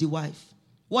of the wife.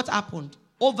 What happened?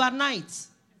 Overnight,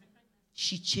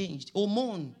 she changed.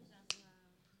 Hormone.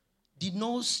 The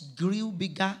nose grew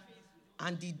bigger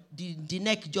and the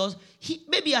neck just...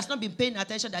 maybe he has not been paying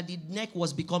attention that the neck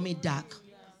was becoming dark.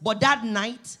 But that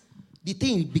night, the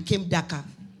thing became darker.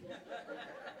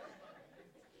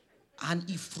 And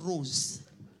he froze.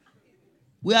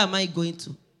 Where am I going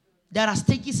to? There are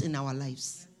stages in our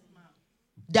lives.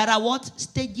 There are what?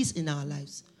 Stages in our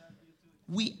lives.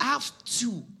 We have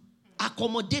to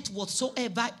accommodate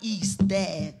whatsoever is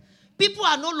there. People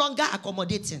are no longer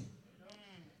accommodating.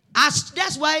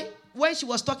 That's why when she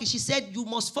was talking, she said, you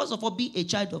must first of all be a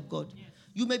child of God. Yes.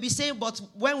 You may be saying, but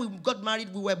when we got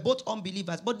married, we were both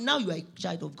unbelievers. But now you are a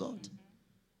child of God.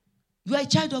 You are a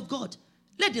child of God.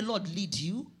 Let the Lord lead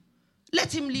you.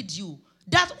 Let him lead you.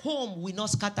 That home will not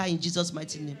scatter in Jesus'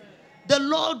 mighty name. The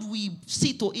Lord will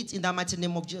see to it in the mighty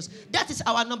name of Jesus. That is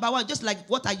our number one, just like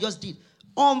what I just did.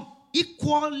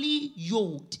 Equally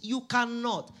yoked. You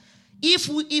cannot. If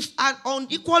an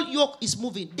unequal yoke is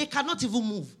moving, they cannot even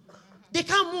move. They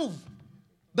can't move.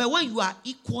 But when you are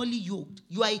equally yoked,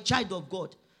 you are a child of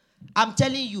God. I'm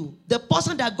telling you, the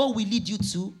person that God will lead you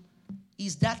to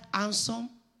is that handsome,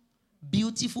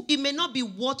 beautiful. It may not be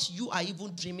what you are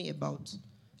even dreaming about.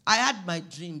 I had my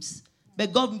dreams,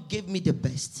 but God gave me the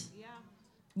best. Yeah.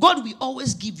 God will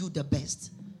always give you the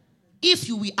best if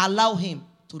you will allow him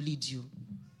to lead you.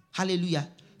 Hallelujah.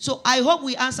 So I hope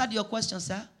we answered your question,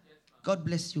 sir. God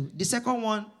bless you. The second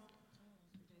one.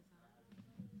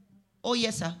 Oh,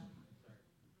 yes, sir.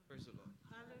 Praise the Lord.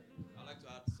 I'd like to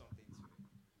add something to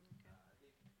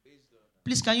it.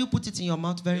 Please, can you put it in your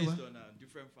mouth very well? Based on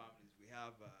different families, we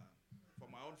have, for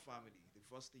my own family, the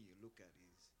first thing you look at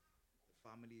is the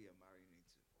family you're marrying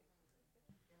into.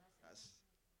 That's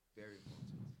very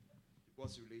important.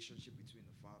 What's the relationship between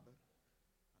the father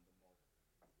and the mother?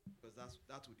 Because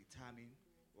that will determine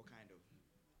what kind of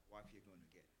wife you're going to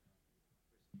get.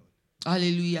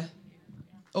 Hallelujah.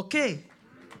 Okay.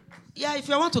 Yeah, if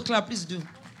you want to clap, please do.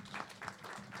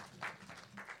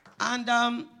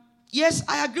 And yes,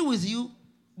 I agree with you,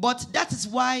 but that is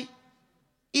why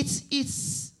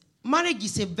it's marriage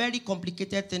is a very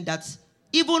complicated thing that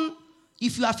even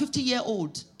if you are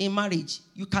 50-year-old in marriage,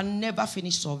 you can never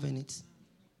finish solving it.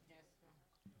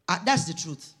 That's the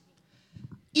truth.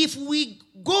 If we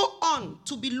go on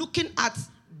to be looking at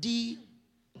the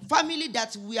family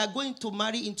that we are going to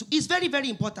marry into, it's very, very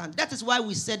important. That is why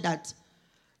we said that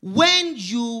when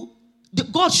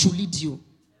God should lead you.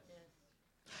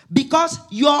 Because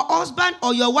your husband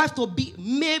or your wife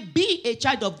may be a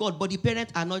child of God, but the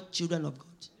parents are not children of God.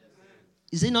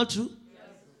 Is it not true?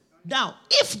 Now,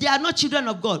 if they are not children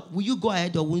of God, will you go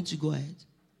ahead or won't you go ahead?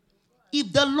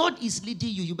 If the Lord is leading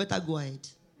you, you better go ahead.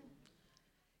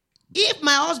 If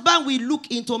my husband will look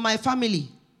into my family,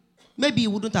 maybe he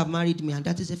wouldn't have married me, and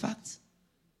that is a fact.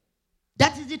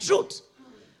 That is the truth.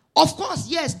 Of course,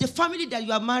 yes, the family that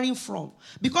you are marrying from.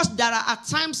 Because there are at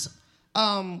times,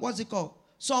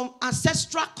 some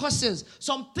ancestral curses,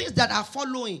 some things that are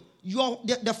following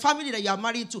the family that you are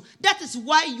married to. That is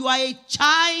why you are a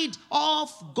child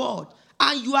of God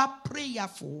and you are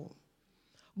prayerful.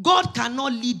 God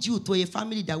cannot lead you to a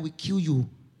family that will kill you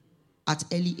at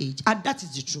early age. And that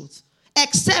is the truth.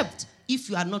 Except if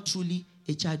you are not truly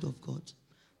a child of God.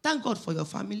 Thank God for your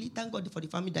family. Thank God for the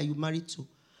family that you married to.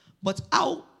 But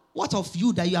what of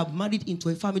you that you have married into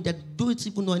a family that you don't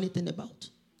even know anything about?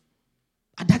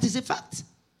 And that is a fact.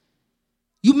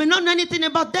 You may not know anything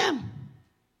about them.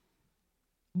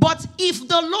 But if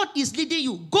the Lord is leading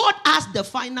you, God has the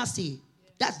final say.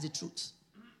 That's the truth.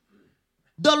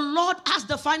 The Lord has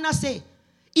the final say.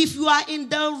 If you are in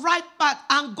the right path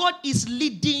and God is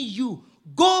leading you,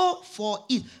 go for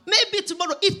it. Maybe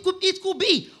tomorrow, it could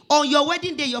be on your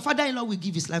wedding day, your father-in-law will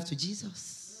give his life to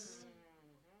Jesus.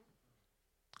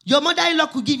 Your mother-in-law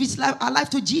could give her life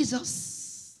to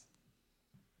Jesus.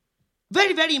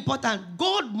 Very, very important.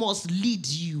 God must lead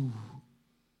you.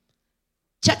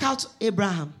 Check out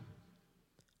Abraham.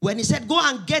 When he said, go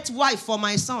and get wife for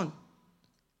my son,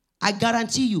 I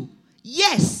guarantee you,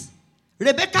 yes,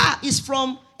 Rebecca is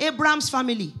from Abraham's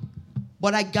family,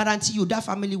 but I guarantee you that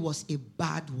family was a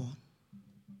bad one.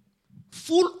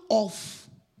 Full of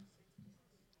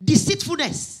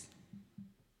deceitfulness.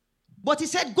 But he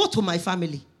said, go to my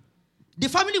family. The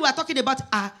family we are talking about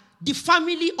are the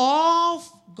family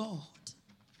of God.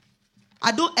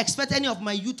 I don't expect any of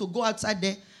my youth to go outside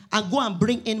there and go and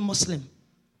bring in Muslim.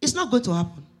 It's not going to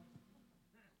happen.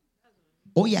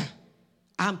 Oh yeah,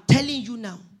 I'm telling you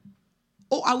now.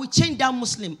 Oh, I will change that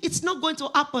Muslim. It's not going to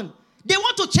happen. They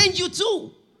want to change you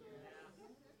too.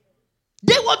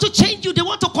 They want to change you. They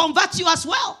want to convert you as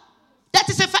well. That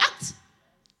is a fact.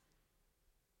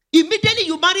 Immediately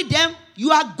you marry them,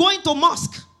 you are going to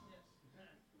mosque.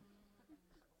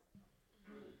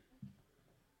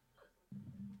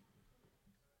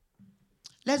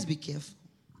 Let's be careful.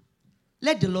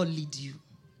 Let the Lord lead you.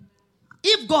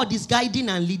 If God is guiding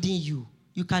and leading you,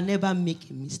 you can never make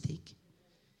a mistake.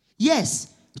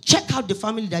 Yes, check out the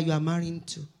family that you are marrying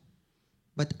to.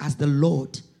 But as the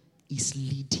Lord is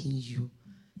leading you,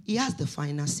 He has the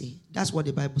final say. That's what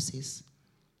the Bible says.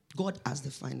 God has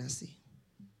the final say.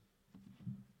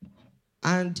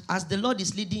 And as the Lord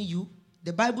is leading you,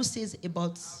 the Bible says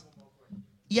about...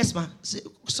 Yes, ma'am.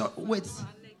 So,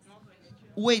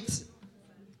 wait.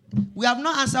 We have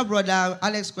not answered Brother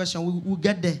Alex's question. We'll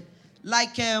get there.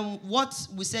 Like what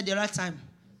we said the right time.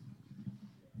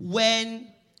 When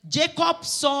Jacob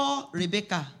saw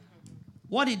Rebekah,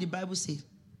 what did the Bible say?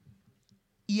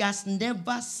 He has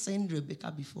never seen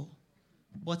Rebekah before.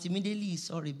 But immediately he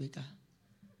saw Rebekah.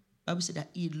 The Bible said that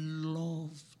he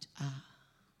loved her.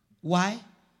 Why?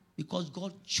 Because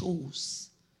God chose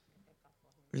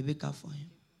Rebekah for him.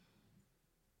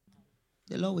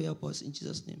 The Lord will help us in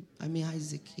Jesus' name. I mean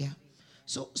Isaac, yeah.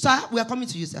 So, sir, we are coming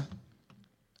to you, sir.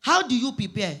 How do you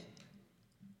prepare?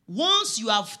 Once you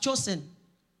have chosen,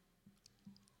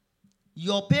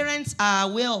 your parents are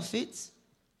aware of it.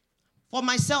 For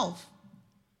myself,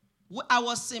 I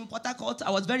was in Port Harcourt.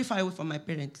 I was very far away from my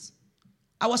parents.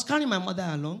 I was carrying my mother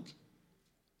along.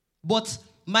 But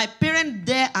my parents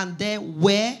there and there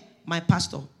were my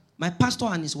pastor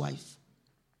and his wife.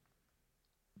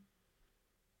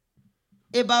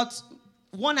 About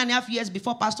 1.5 years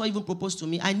before pastor even proposed to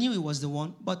me, I knew he was the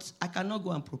one, but I cannot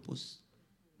go and propose.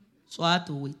 So I had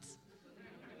to wait.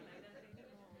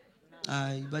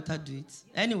 You better do it.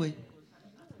 Anyway,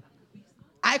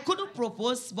 I couldn't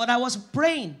propose, but I was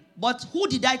praying. But who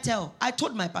did I tell? I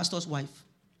told my pastor's wife.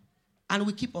 And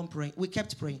we keep on praying. We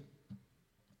kept praying.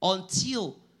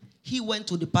 Until he went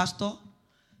to the pastor.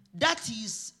 That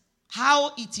is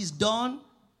how it is done.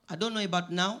 I don't know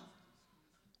about now.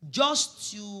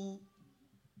 Just to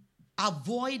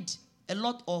avoid a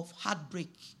lot of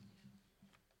heartbreak.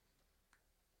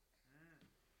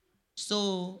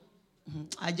 So,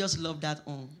 I just love that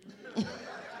on.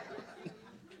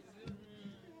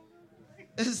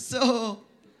 So,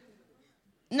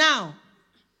 now,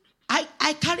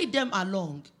 I carried them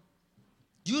along.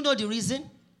 Do you know the reason?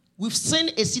 We've seen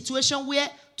a situation where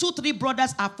 2-3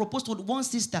 brothers have proposed to one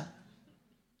sister.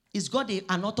 Is God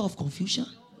an author of confusion?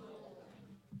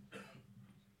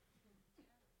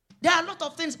 There are a lot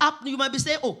of things happening. You might be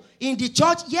saying, oh, in the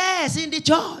church? Yes, in the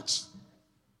church.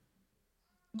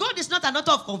 God is not an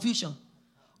author of confusion.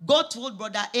 God told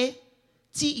brother A,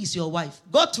 T is your wife.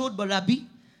 God told brother B,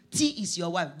 T is your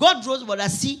wife. God told brother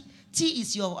C, T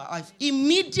is your wife.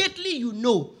 Immediately you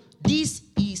know this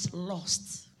is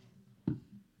lost.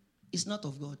 It's not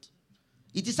of God.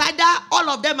 It is either all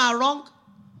of them are wrong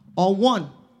or one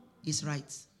is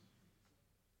right.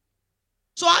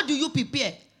 So how do you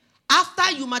prepare?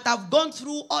 After you might have gone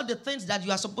through all the things that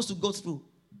you are supposed to go through,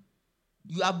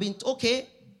 you have been, okay,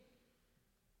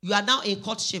 you are now in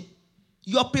courtship.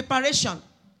 Your preparation.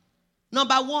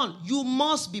 Number 1, you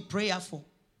must be prayerful.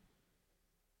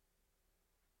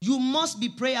 You must be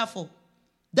prayerful.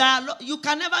 You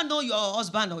can never know your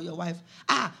husband or your wife.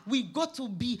 We got to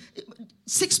be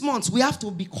 6 months. We have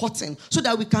to be courting so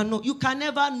that we can know. You can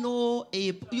never know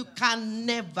you can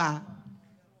never.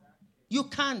 You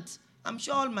can't. I'm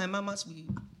sure all my mamas will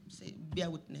say, bear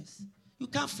witness. You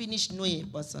can't finish knowing a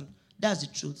person. That's the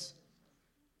truth.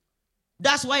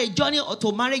 That's why a journey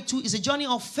to marriage too is a journey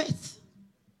of faith.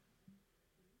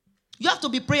 You have to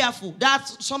be prayerful. There are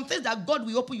some things that God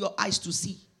will open your eyes to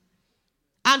see.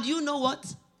 And you know what?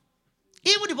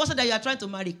 Even the person that you are trying to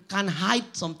marry can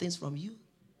hide some things from you.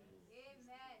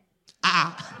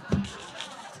 Amen.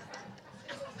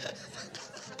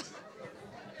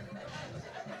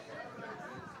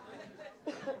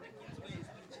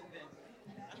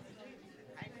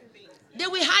 They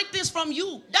will hide things from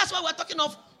you. That's why we're talking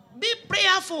of be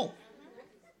prayerful.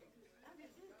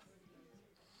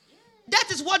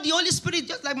 That is what the Holy Spirit,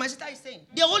 just like my sister is saying,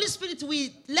 the Holy Spirit will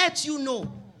let you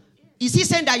know. Is he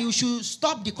saying that you should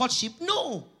stop the courtship?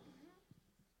 No.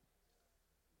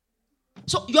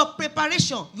 So your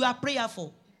preparation, you are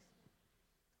prayerful.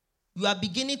 You are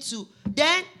beginning to.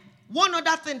 Then one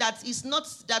other thing that is not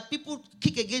that people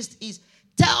kick against is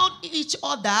tell each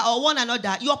other or one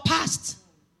another your past.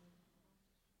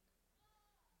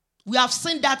 We have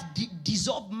seen that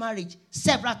dissolve marriage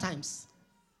several times.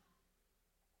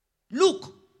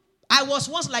 Look, I was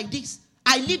once like this.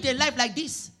 I lived a life like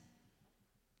this.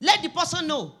 Let the person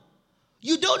know.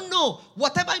 You don't know.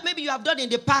 Whatever maybe you have done in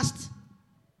the past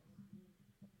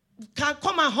can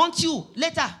come and haunt you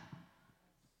later.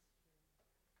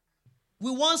 We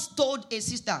once told a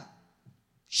sister,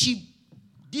 she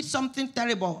did something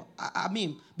terrible,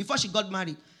 before she got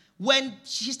married. When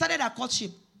she started her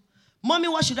courtship, Mommy,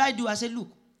 what should I do? I said, look,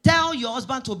 tell your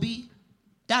husband to be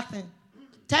that thing.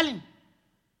 Tell him.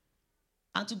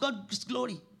 And to God's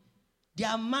glory, they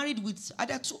are married with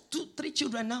either 3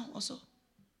 children now also.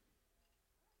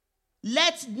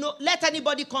 Let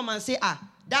anybody come and say,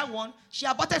 that one, she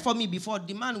aborted for me before.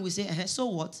 The man will say, so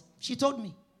what? She told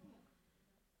me.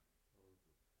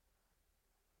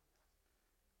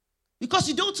 Because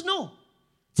you don't know.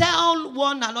 Tell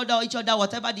one another or each other,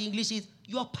 whatever the English is,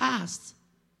 your past.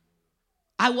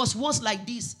 I was once like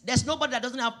this. There's nobody that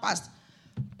doesn't have past.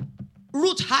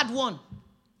 Ruth had one.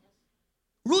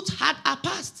 Ruth had a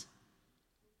past.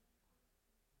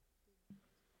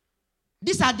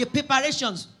 These are the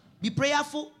preparations. Be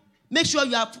prayerful. Make sure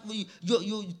you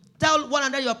tell one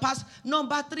another your past.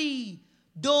 Number 3,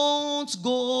 don't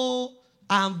go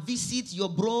and visit your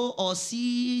bro or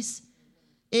sis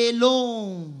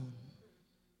alone.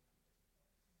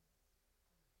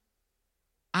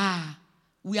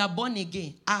 We are born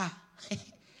again.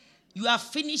 You have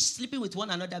finished sleeping with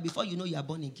one another before you know you are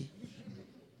born again.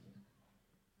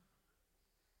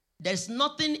 There's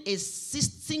nothing a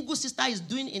single sister is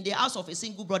doing in the house of a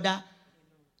single brother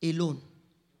alone.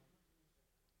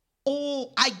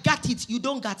 Oh, I got it. You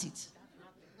don't got it.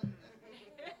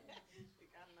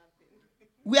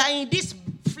 We are in this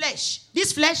flesh.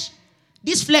 This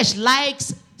flesh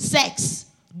likes sex.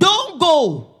 Don't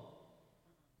go.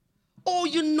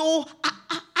 Oh,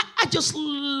 I just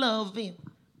love him.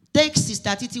 Take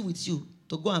Sister Titi with you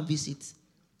to go and visit.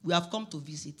 We have come to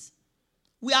visit.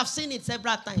 We have seen it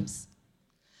several times.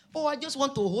 Oh, I just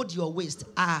want to hold your waist.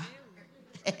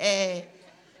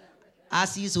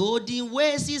 As he's holding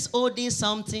waist, he's holding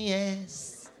something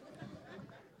else.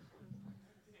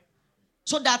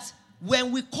 So that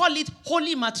when we call it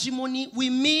holy matrimony, we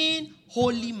mean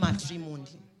holy matrimony.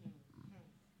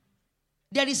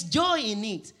 There is joy in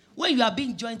it. When you are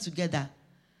being joined together,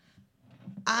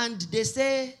 and they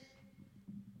say,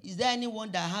 is there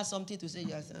anyone that has something to say?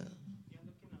 Yes,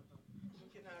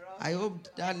 I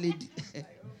hope that lady.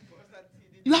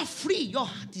 You are free. Your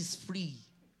heart is free.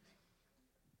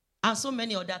 And so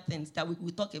many other things that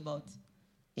we talk about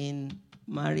in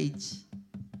marriage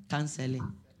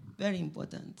counseling. Very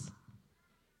important.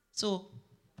 So,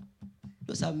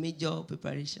 those are major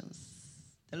preparations.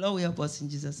 The Lord will help us in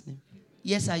Jesus' name.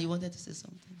 Yes, sir, you wanted to say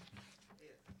something.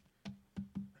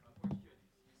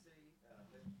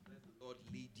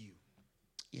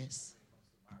 Yes.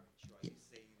 Yeah.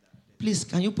 Please,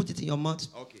 can you put it in your mouth?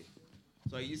 Okay.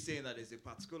 So are you saying that there's a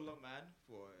particular man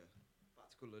for a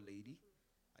particular lady?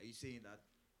 Are you saying that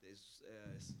there's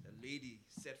a lady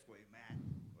set for a man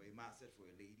or a man set for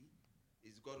a lady?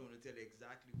 Is God going to tell you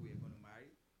exactly who you're going to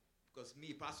marry? Because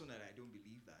me, personally, I don't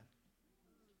believe that.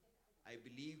 I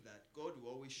believe that God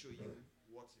will always show you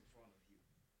what's in front of you.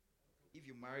 If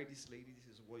you marry this lady, this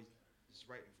is what is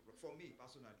right in front. For me,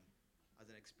 personally,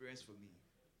 as an experience for me,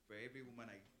 for every woman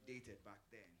I dated back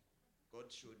then, God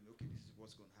showed me, okay, this is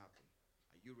what's going to happen.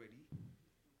 Are you ready?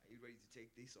 Are you ready to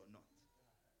take this or not?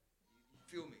 You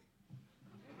feel me?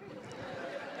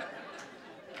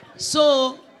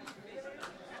 So,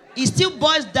 it still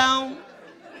boils down.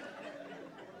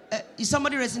 Is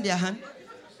somebody raising their hand?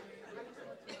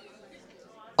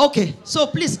 Okay, so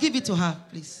please give it to her,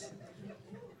 please.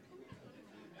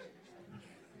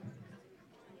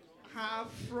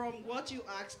 From what you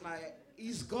asked, like,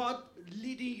 is God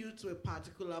leading you to a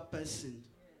particular person?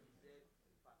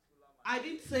 I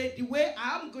didn't say the way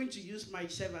I'm going to use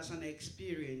myself as an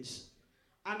experience.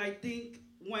 And I think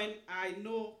when I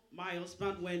know my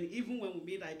husband, even when we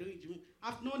meet,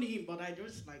 I've known him, but I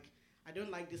don't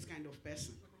like this kind of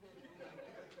person.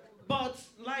 But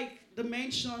like the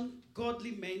mention,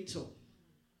 godly mentor.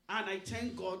 And I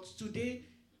thank God today,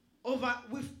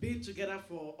 we've been together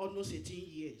for almost 18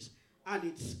 years. And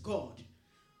it's God.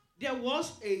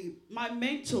 My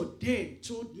mentor then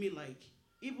told me, like,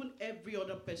 even every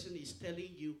other person is telling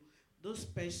you, this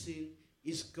person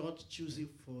is God choosing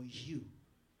for you.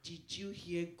 Did you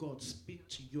hear God speak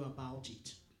to you about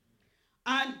it?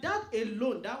 And that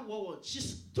alone, that word, she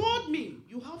told me,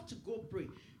 you have to go pray.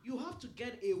 You have to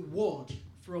get a word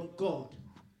from God.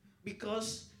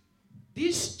 Because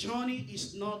this journey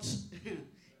is not,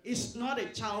 it's not a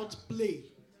child's play.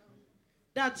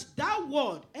 that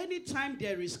word, anytime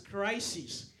there is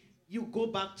crisis, you go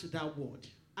back to that word.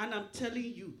 And I'm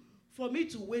telling you, for me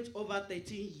to wait over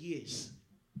 13 years,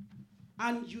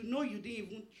 and you didn't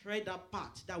even tread that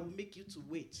path that will make you to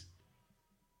wait,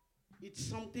 it's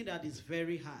something that is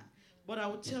very hard. But I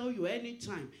will tell you,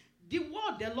 anytime, the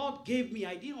word the Lord gave me,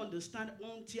 I didn't understand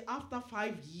until after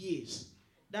 5 years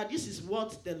that this is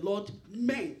what the Lord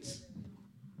meant.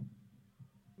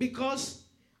 Because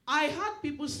I had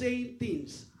people saying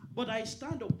things, but I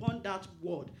stand upon that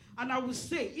word. And I will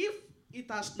say, if it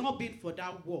has not been for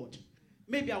that word,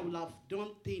 maybe I would have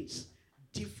done things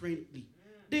differently.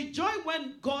 The joy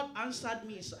when God answered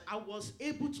me is I was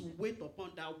able to wait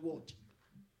upon that word.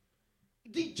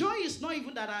 The joy is not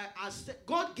even that I said,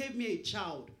 God gave me a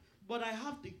child, but I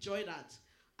have the joy that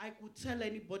I could tell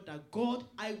anybody that God,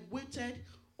 I waited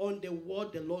on the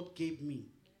word the Lord gave me.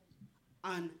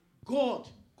 And God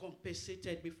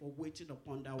compensated me for waiting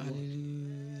upon that word.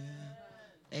 Hallelujah.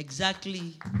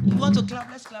 Exactly. You want to clap?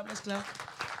 Let's clap.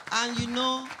 And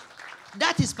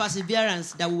that is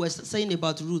perseverance that we were saying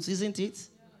about Ruth, isn't it?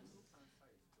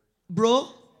 Bro?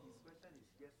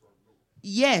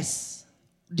 Yes.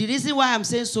 The reason why I'm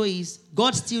saying so is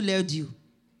God still led you.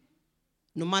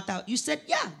 No matter, you said,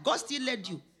 yeah, God still led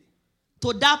you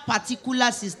to that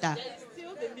particular sister. I'm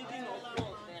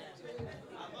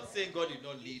not saying God did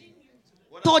not lead me.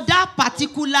 To that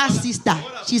particular sister.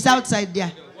 She's outside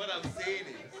there. What I'm saying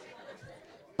is,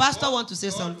 Pastor want to say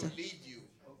something. will lead you.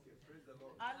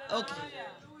 Okay.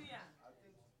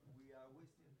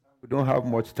 We don't have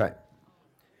much time.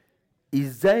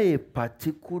 Is there a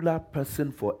particular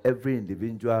person for every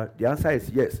individual? The answer is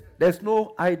yes. There's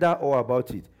no either or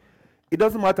about it. It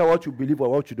doesn't matter what you believe or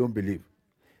what you don't believe.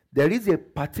 There is a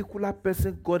particular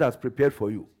person God has prepared for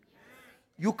you.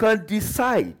 You can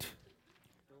decide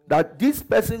that this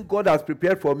person God has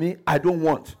prepared for me, I don't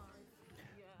want.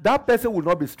 That person will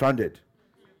not be stranded.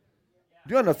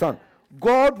 Do you understand?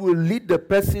 God will lead the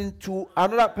person to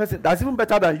another person that's even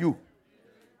better than you.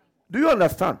 Do you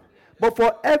understand? But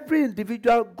for every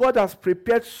individual, God has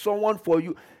prepared someone for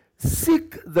you.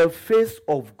 Seek the face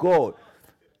of God.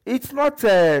 It's not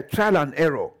a trial and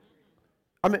error.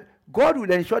 I mean, God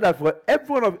will ensure that for every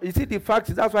one of you, see, the fact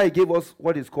is that's why He gave us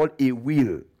what is called a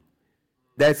will.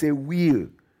 There's a will.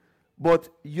 But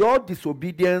your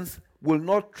disobedience will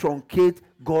not truncate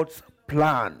God's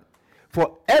plan.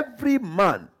 For every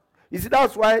man. You see,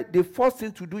 that's why the first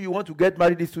thing to do, you want to get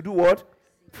married, is to do what?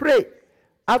 Pray.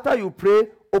 After you pray,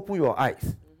 open your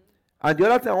eyes. And the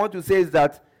other thing I want to say is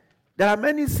that there are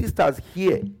many sisters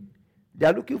here. They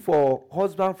are looking for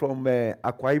husband from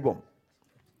Akwa Ibom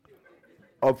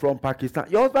or from Pakistan.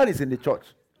 Your husband is in the church.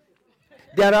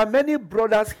 There are many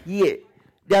brothers here.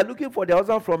 They are looking for their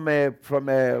husband from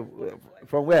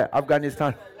where?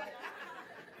 Afghanistan.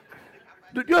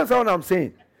 Do you understand what I'm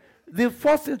saying? The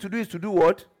first thing to do is to do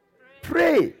what?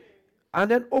 Pray. And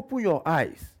then open your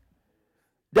eyes.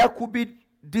 There could be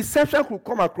deception could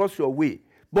come across your way.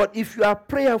 But if you are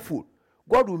prayerful,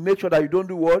 God will make sure that you don't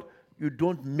do what? You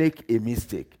don't make a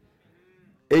mistake.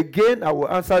 Again, I will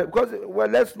answer, because, well,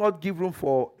 let's not give room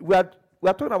for, we are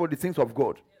talking about the things of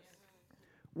God.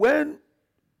 When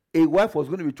a wife was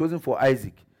going to be chosen for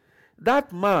Isaac,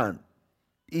 that man,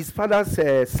 his father's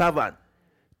servant,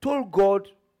 told God,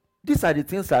 these are the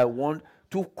things I want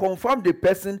to confirm the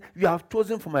person you have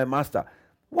chosen for my master.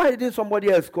 Why didn't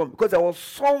somebody else come? Because there was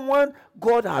someone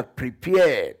God had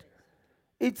prepared.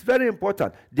 It's very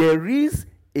important. There is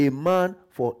a man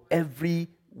for every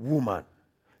woman.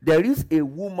 There is a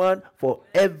woman for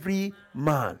every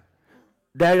man.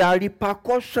 There are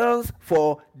repercussions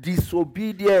for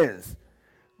disobedience.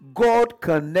 God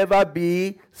can never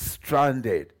be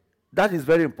stranded. That is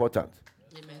very important.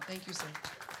 Amen. Thank you, sir.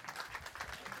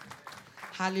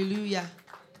 Hallelujah.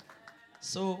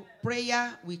 So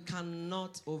prayer, we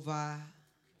cannot overdrive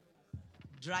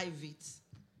it.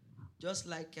 Just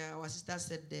like our sister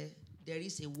said there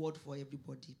is a word for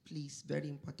everybody. Please, very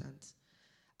important.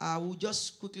 We'll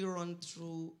just quickly run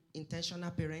through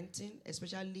intentional parenting,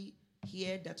 especially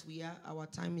here that we are. Our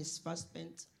time is fast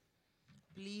spent.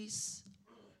 Please,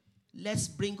 let's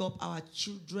bring up our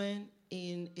children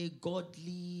in a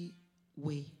godly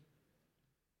way.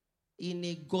 In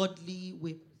a godly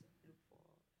way.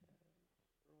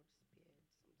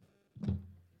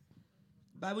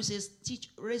 Bible says,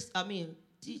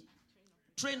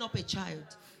 train up a child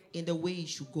in the way he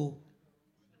should go.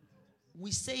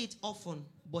 We say it often,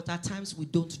 but at times we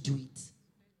don't do it.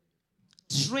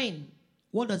 Train.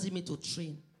 What does it mean to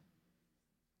train?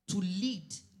 To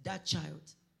lead that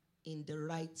child in the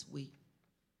right way.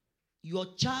 Your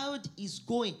child is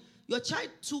going. Your child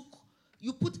took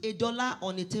You put $1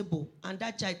 on a table, and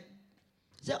that child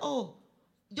say, oh,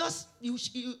 just you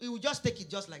just take it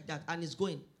just like that, and it's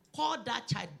going. Call that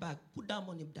child back. Put that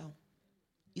money down.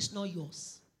 It's not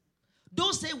yours.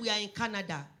 Don't say we are in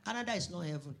Canada. Canada is not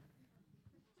heaven.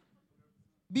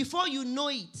 Before you know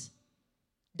it,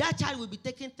 that child will be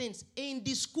taking things in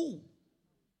the school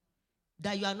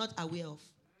that you are not aware of.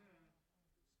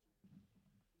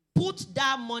 Put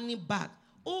that money back.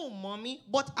 Oh, mommy,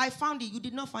 but I found it. You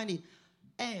did not find it.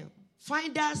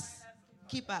 Finders,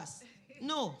 keepers.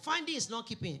 No, finding is not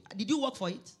keeping. Did you work for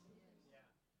it?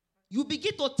 You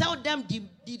begin to tell them the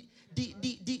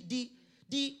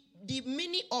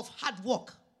meaning of hard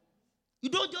work. You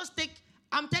don't just take.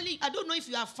 I'm telling you, I don't know if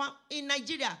you have found in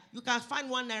Nigeria, you can find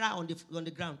 1 naira on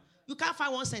the ground. You can't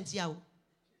find 1 cent here.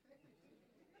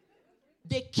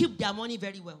 They keep their money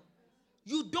very well.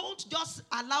 You don't just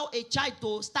allow a child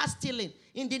to start stealing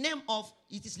in the name of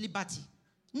it is liberty.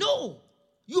 No.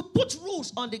 You put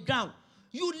rules on the ground.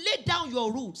 You lay down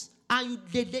your rules and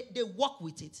they work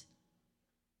with it.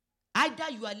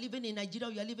 Either you are living in Nigeria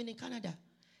or you are living in Canada.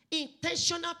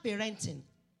 Intentional parenting.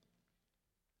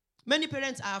 Many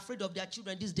parents are afraid of their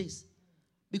children these days.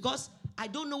 Because I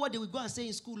don't know what they will go and say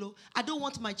in school. Oh, I don't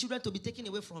want my children to be taken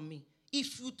away from me.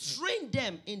 If you train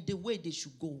them in the way they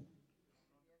should go,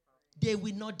 they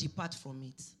will not depart from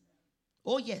it.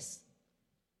 Oh, yes.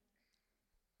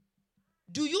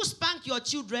 Do you spank your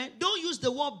children? Don't use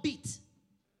the word beat.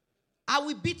 I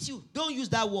will beat you. Don't use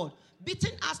that word.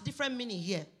 Beating has different meaning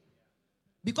here.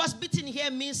 Because beating here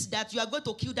means that you are going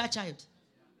to kill that child.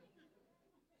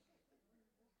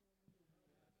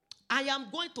 I am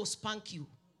going to spank you.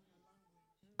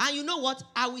 And you know what?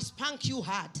 I will spank you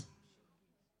hard.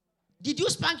 Did you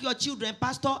spank your children,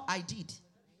 Pastor? I did.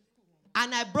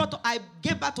 And I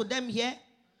gave back to them here.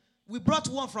 We brought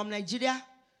one from Nigeria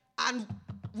and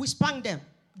we spanked them.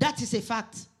 That is a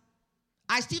fact.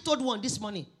 I still told one this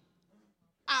morning.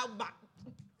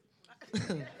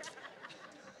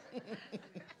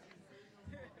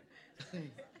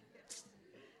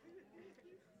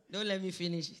 Don't let me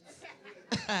finish it.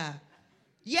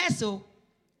 Yes, so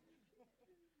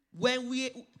when we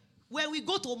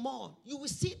go to mall, you will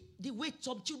see the way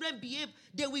some children behave.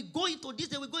 They will go into this,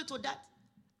 they will go into that.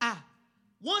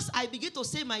 Once I begin to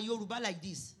say my Yoruba like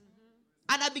this,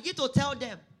 and I begin to tell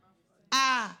them,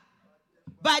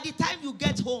 by the time you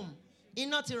get home, in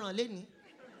Nottingham, Lenny,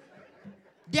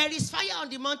 there is fire on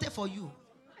the mountain for you.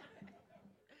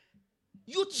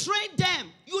 You train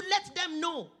them. You let them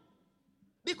know.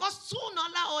 Because sooner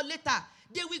or later,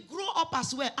 they will grow up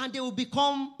as well and they will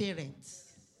become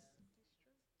parents.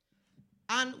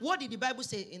 And what did the Bible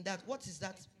say in that? What is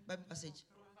that Bible passage?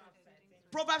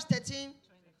 Proverbs 13.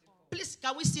 Please,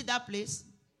 can we see that place?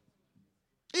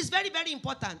 It's very, very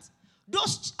important.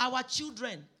 Those, our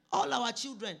children, all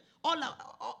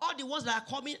the ones that are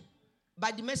coming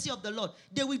by the mercy of the Lord,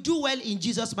 they will do well in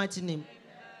Jesus' mighty name.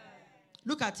 Amen.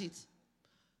 Look at it.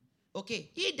 Okay.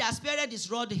 He that spared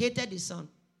his rod hated his son,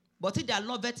 but he that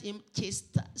loveth him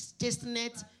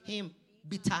chasteneth him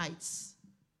betides.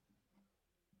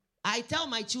 I tell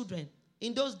my children,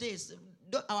 in those days,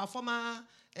 our former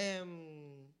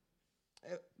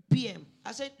PM,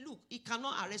 I said, look, he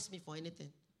cannot arrest me for anything.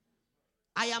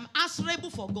 I am answerable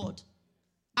for God.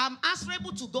 I'm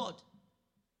answerable to God.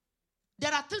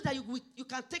 There are things that you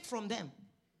can take from them.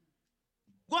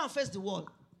 Go and face the wall.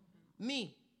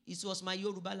 Me, it was my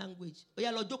Yoruba language.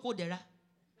 They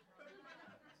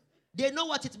know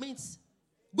what it means.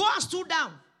 Go and stood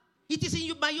down. It is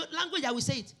in my language I will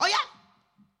say it. Oh yeah.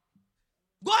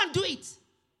 Go and do it.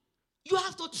 You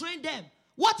have to train them.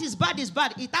 What is bad is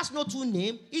bad. It has no true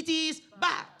name. It is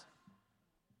bad.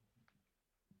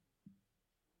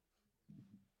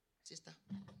 Sister,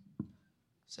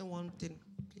 say one thing,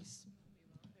 please.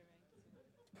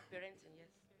 Parenting, yes.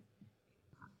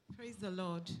 Praise the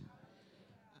Lord.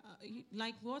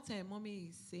 Like what mommy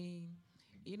is saying,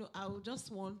 I would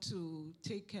just want to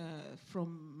take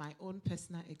from my own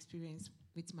personal experience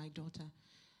with my daughter.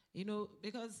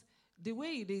 Because the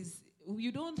way it is,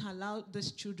 you don't allow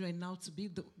these children now to be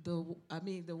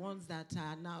the ones that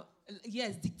are now,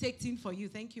 yes, dictating for you.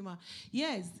 Thank you, ma.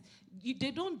 Yes,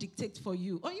 they don't dictate for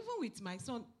you. Or even with my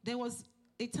son, there was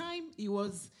a time he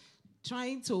was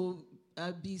trying to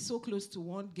be so close to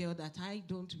one girl that I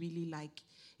don't really like.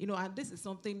 And this is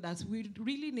something that we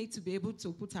really need to be able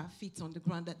to put our feet on the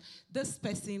ground, that this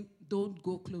person don't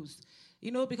go close.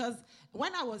 Because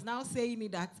when I was now saying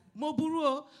it that,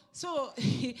 Moburo, so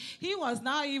he was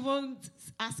now even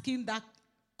asking that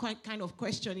kind of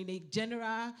question in a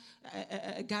general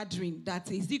gathering,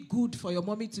 that is it good for your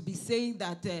mommy to be saying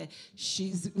that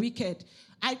she's wicked?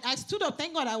 I stood up,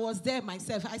 thank God I was there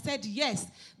myself. I said, yes,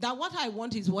 that what I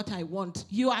want is what I want.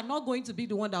 You are not going to be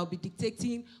the one that will be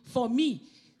dictating for me.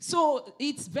 So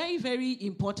it's very, very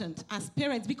important as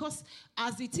parents, because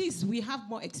as it is, we have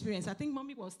more experience. I think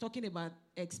mommy was talking about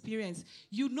experience.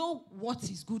 You know what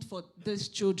is good for those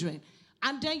children.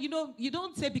 And then, you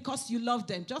don't say because you love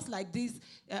them, just like this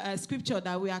scripture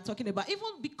that we are talking about.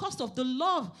 Even because of the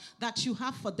love that you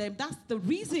have for them, that's the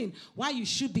reason why you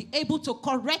should be able to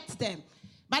correct them.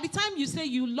 By the time you say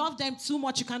you love them too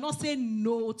much, you cannot say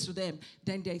no to them,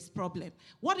 then there is problem.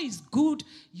 What is good,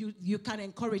 you can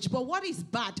encourage. But what is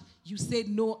bad, you say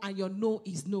no, and your no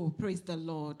is no. Praise the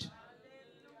Lord.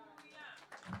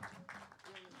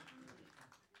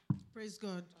 Praise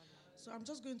God. So I'm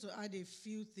just going to add a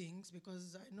few things,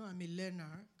 because I know I'm a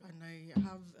learner and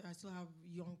I still have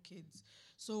young kids.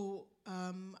 So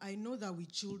I know that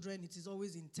with children, it is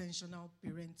always intentional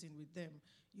parenting with them.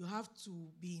 You have to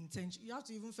be intentional. You have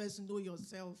to even first know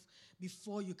yourself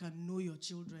before you can know your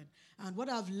children. And what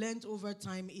I've learned over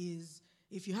time is,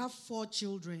 if you have 4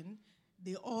 children,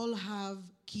 they all have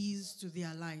keys to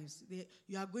their lives.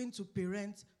 You are going to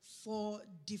parent 4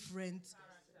 different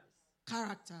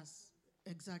characters.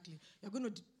 Exactly. You're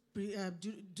going to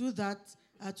do that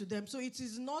to them. So it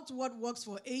is not what works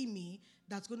for Amy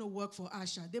that's going to work for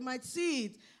Asha. They might see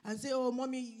it and say, oh,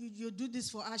 mommy, you do this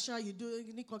for Asha, you do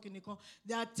Nikon.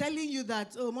 They are telling you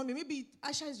that, oh, mommy, maybe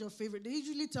Asha is your favorite. They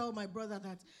usually tell my brother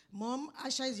that, Mom,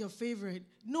 Asha is your favorite.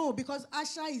 No, because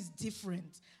Asha is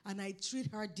different, and I treat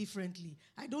her differently.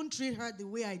 I don't treat her the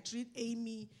way I treat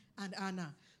Amy and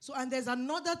Anna. So, and there's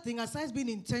another thing, aside being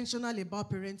intentional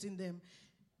about parenting them,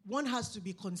 one has to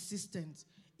be consistent.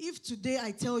 If today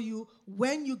I tell you,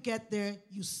 when you get there,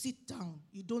 you sit down,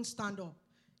 you don't stand up.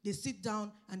 They sit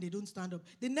down and they don't stand up.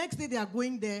 The next day they are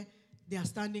going there, they are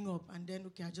standing up. And then,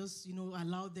 okay, I just,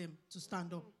 allow them to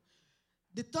stand up.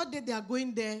 The third day they are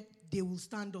going there, they will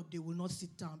stand up. They will not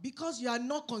sit down. Because you are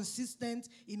not consistent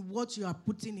in what you are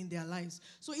putting in their lives.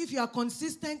 So if you are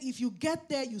consistent, if you get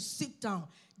there, you sit down.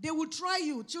 They will try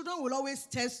you. Children will always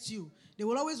test you. They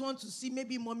will always want to see,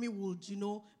 maybe mommy would,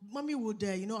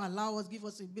 allow us, give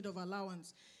us a bit of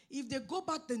allowance. If they go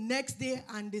back the next day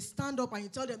and they stand up and you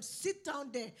tell them, sit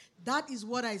down there, that is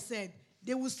what I said,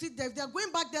 they will sit there. If they're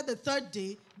going back there the third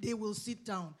day, they will sit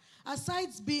down. Aside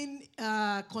being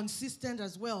consistent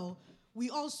as well, we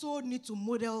also need to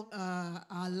model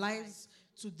our lives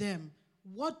to them.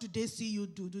 What do they see you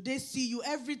do? Do they see you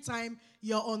every time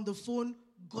you're on the phone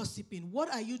gossiping?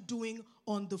 What are you doing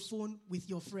on the phone with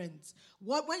your friends?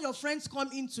 When your friends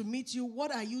come in to meet you,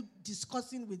 what are you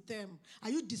discussing with them? Are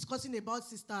you discussing about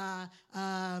Sister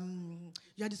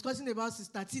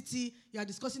Titi? You are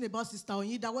discussing about Sister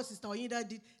Onyida, what Sister Onyida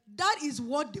did? That is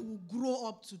what they will grow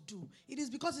up to do. It is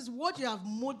because it's what you have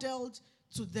modeled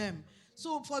to them.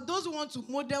 So for those who want to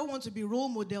model, want to be role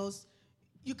models,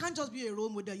 you can't just be a role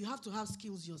model. You have to have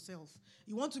skills yourself.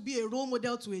 You want to be a role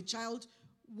model to a child,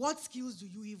 what skills do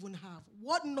you even have?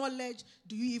 What knowledge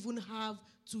do you even have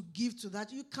to give to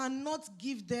that? You cannot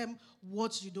give them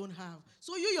what you don't have.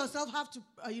 So you yourself have to,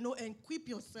 equip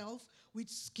yourself with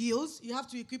skills. You have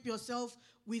to equip yourself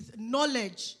with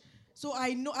knowledge. So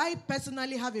I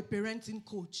personally have a parenting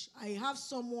coach. I have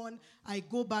someone I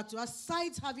go back to.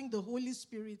 Aside having the Holy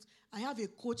Spirit, I have a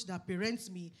coach that parents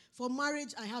me. For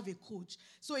marriage, I have a coach.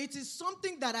 So it is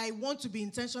something that I want to be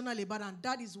intentional about, and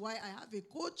that is why I have a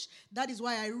coach. That is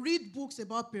why I read books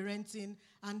about parenting,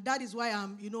 and that is why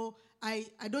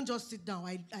I don't just sit down.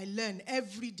 I learn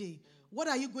every day. What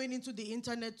are you going into the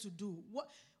internet to do?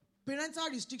 Parental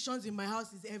restrictions in my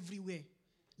house is everywhere.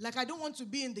 Like, I don't want to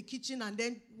be in the kitchen and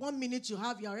then 1 minute you're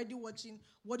already watching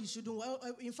what you should do. Well,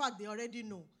 in fact, they already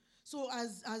know. So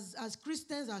as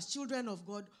Christians, as children of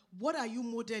God, what are you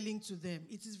modeling to them?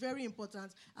 It is very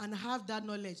important, and have that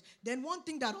knowledge. Then one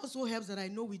thing that also helps that I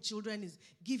know with children is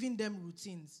giving them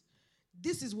routines.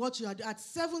 This is what you are doing. At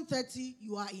 7:30,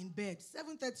 you are in bed.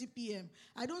 7:30 p.m.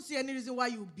 I don't see any reason why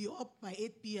you'll be up by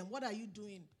 8 p.m. What are you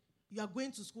doing? You are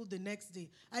going to school the next day.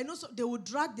 I know they will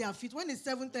drag their feet. When it's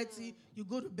 7:30, you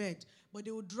go to bed. But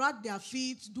they will drag their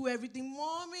feet, do everything.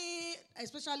 Mommy,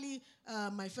 especially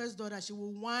my first daughter, she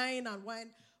will whine and whine.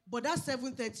 But at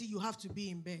 7:30, you have to be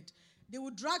in bed. They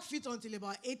will drag feet until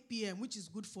about 8 p.m., which is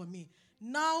good for me.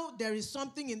 Now, there is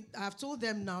something I've told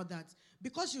them now that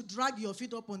because you drag your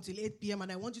feet up until 8 p.m.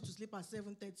 and I want you to sleep at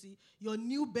 7:30, your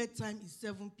new bedtime is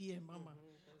 7 p.m., Mama.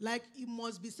 Like, it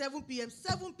must be 7 p.m.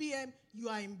 7 p.m., you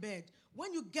are in bed.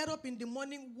 When you get up in the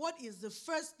morning, what is the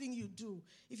first thing you do?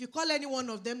 If you call any one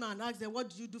of them now and ask them, what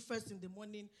do you do first in the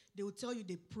morning? They will tell you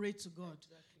they pray to God.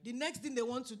 Exactly. The next thing they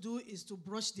want to do is to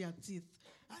brush their teeth.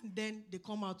 And then they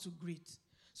come out to greet.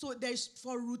 So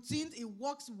for routines, it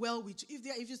works well with you.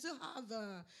 If you still have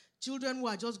children who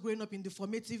are just growing up in the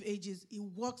formative ages, it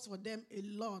works for them a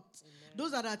lot. Amen.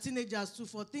 Those that are teenagers too,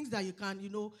 for things that you can,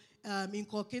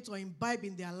 inculcate or imbibe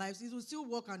in their lives, it will still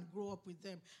work and grow up with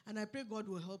them. And I pray God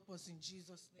will help us in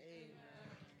Jesus' name.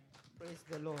 Amen. Praise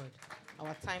the Lord.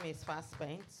 Our time is fast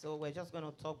spent, so we're just going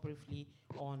to talk briefly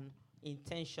on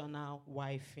intentional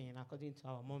wifing, according to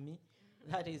our mommy.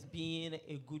 That is being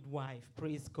a good wife.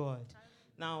 Praise God.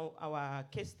 Now, our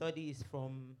case study is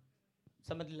from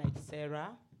somebody like Sarah.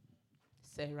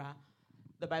 Sarah,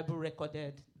 the Bible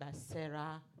recorded that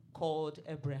Sarah called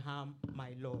Abraham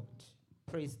my Lord.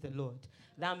 Praise the Lord.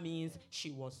 That means she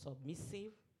was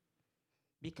submissive.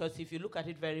 Because if you look at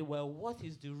it very well, what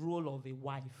is the role of a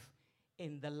wife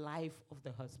in the life of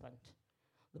the husband?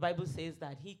 The Bible says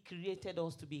that he created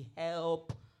us to be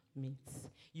helpmates.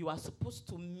 You are supposed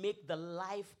to make the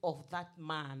life of that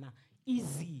man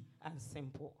easy and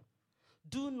simple.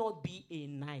 Do not be a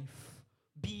knife.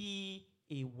 Be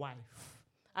a wife.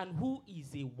 And who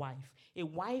is a wife? A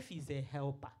wife is a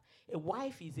helper. A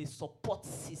wife is a support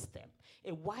system.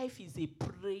 A wife is a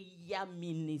prayer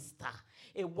minister.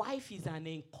 A wife is an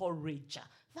encourager.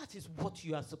 That is what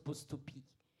you are supposed to be.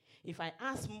 If I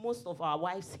ask most of our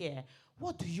wives here,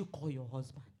 what do you call your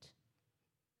husband?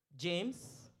 James?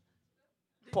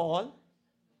 Paul?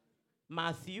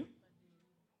 Matthew?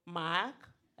 Mark?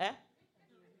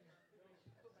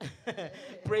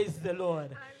 Praise the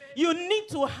Lord. You need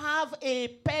to have a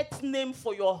pet name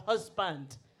for your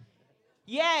husband.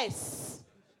 Yes.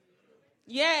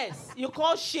 Yes. You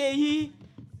call Sheyi.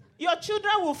 Your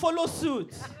children will follow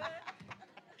suit.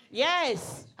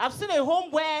 Yes. I've seen a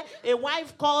home where a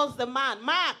wife calls the man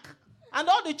Mark, and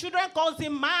all the children calls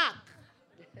him Mark.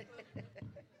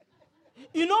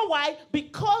 You know why?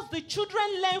 Because the children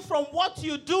learn from what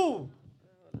you do.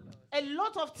 A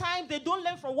lot of times they don't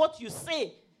learn from what you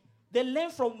say. They learn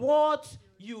from what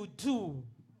you do.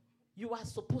 You are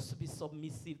supposed to be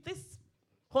submissive. These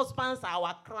husbands are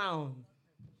our crown.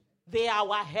 They are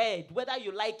our head, whether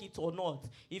you like it or not.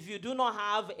 If you do not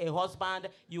have a husband,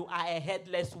 you are a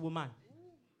headless woman.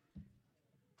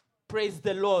 Praise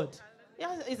the Lord.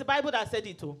 Yeah, it's the Bible that said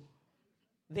it too.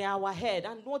 They are our head.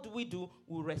 And what do?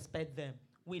 We respect them.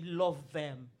 We love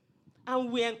them.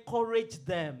 And we encourage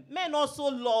them. Men also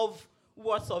love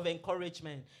words of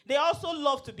encouragement. They also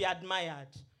love to be admired.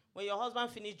 When your husband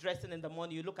finishes dressing in the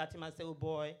morning, you look at him and say, oh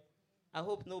boy, I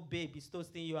hope no babe is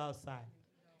toasting you outside.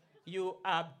 You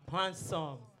are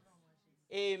handsome.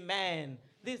 Amen.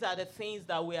 These are the things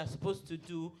that we are supposed to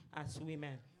do as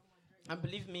women. And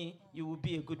believe me, you will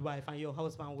be a good wife and your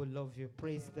husband will love you.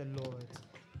 Praise the Lord.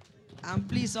 And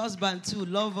please, husband too,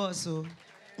 love us. Oh.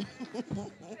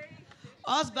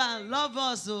 Husband, love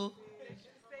us. Oh.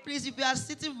 Please, if you are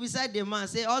sitting beside the man,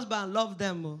 say, husband, love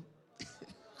them. Oh.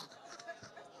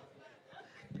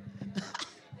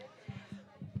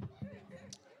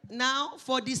 Now,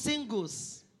 for the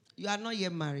singles, you are not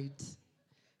yet married.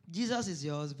 Jesus is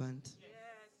your husband.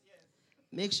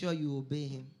 Make sure you obey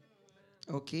him.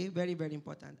 Okay, very, very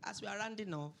important. As we are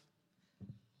rounding off,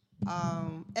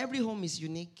 every home is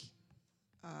unique.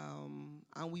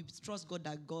 And we trust God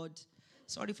that God,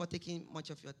 sorry for taking much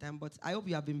of your time, but I hope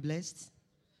you have been blessed.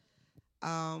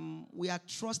 We are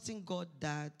trusting God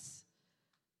that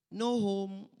no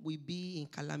home will be in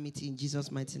calamity in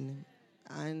Jesus' mighty name.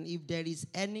 And if there is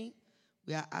any,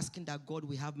 we are asking that God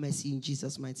will have mercy in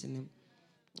Jesus' mighty name.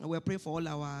 And we're praying for all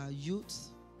our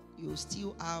youth. You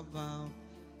still have,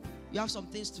 you have some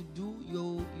things to do.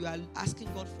 You are asking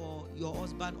God for your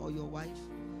husband or your wife.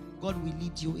 God will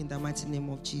lead you in the mighty name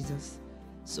of Jesus.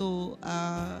 So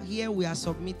here we are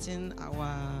submitting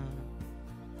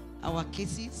our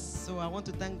cases. So I want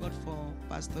to thank God for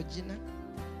Pastor Gina.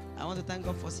 I want to thank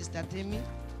God for Sister Temi.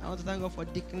 I want to thank God for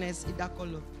Dickness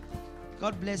Idakolo.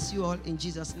 God bless you all in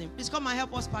Jesus' name. Please come and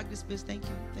help us pack this place. Thank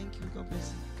you. Thank you. God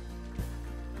bless you.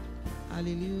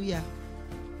 Hallelujah.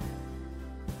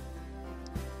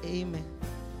 Amen.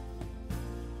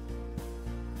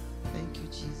 Thank you,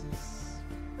 Jesus.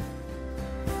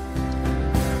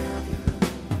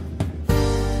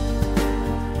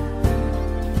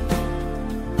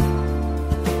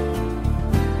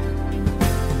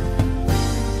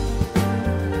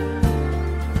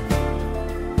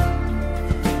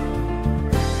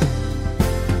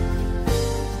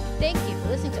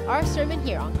 Our sermon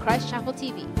here on Christ Chapel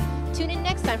TV. Tune in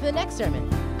next time for the next sermon.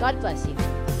 God bless you.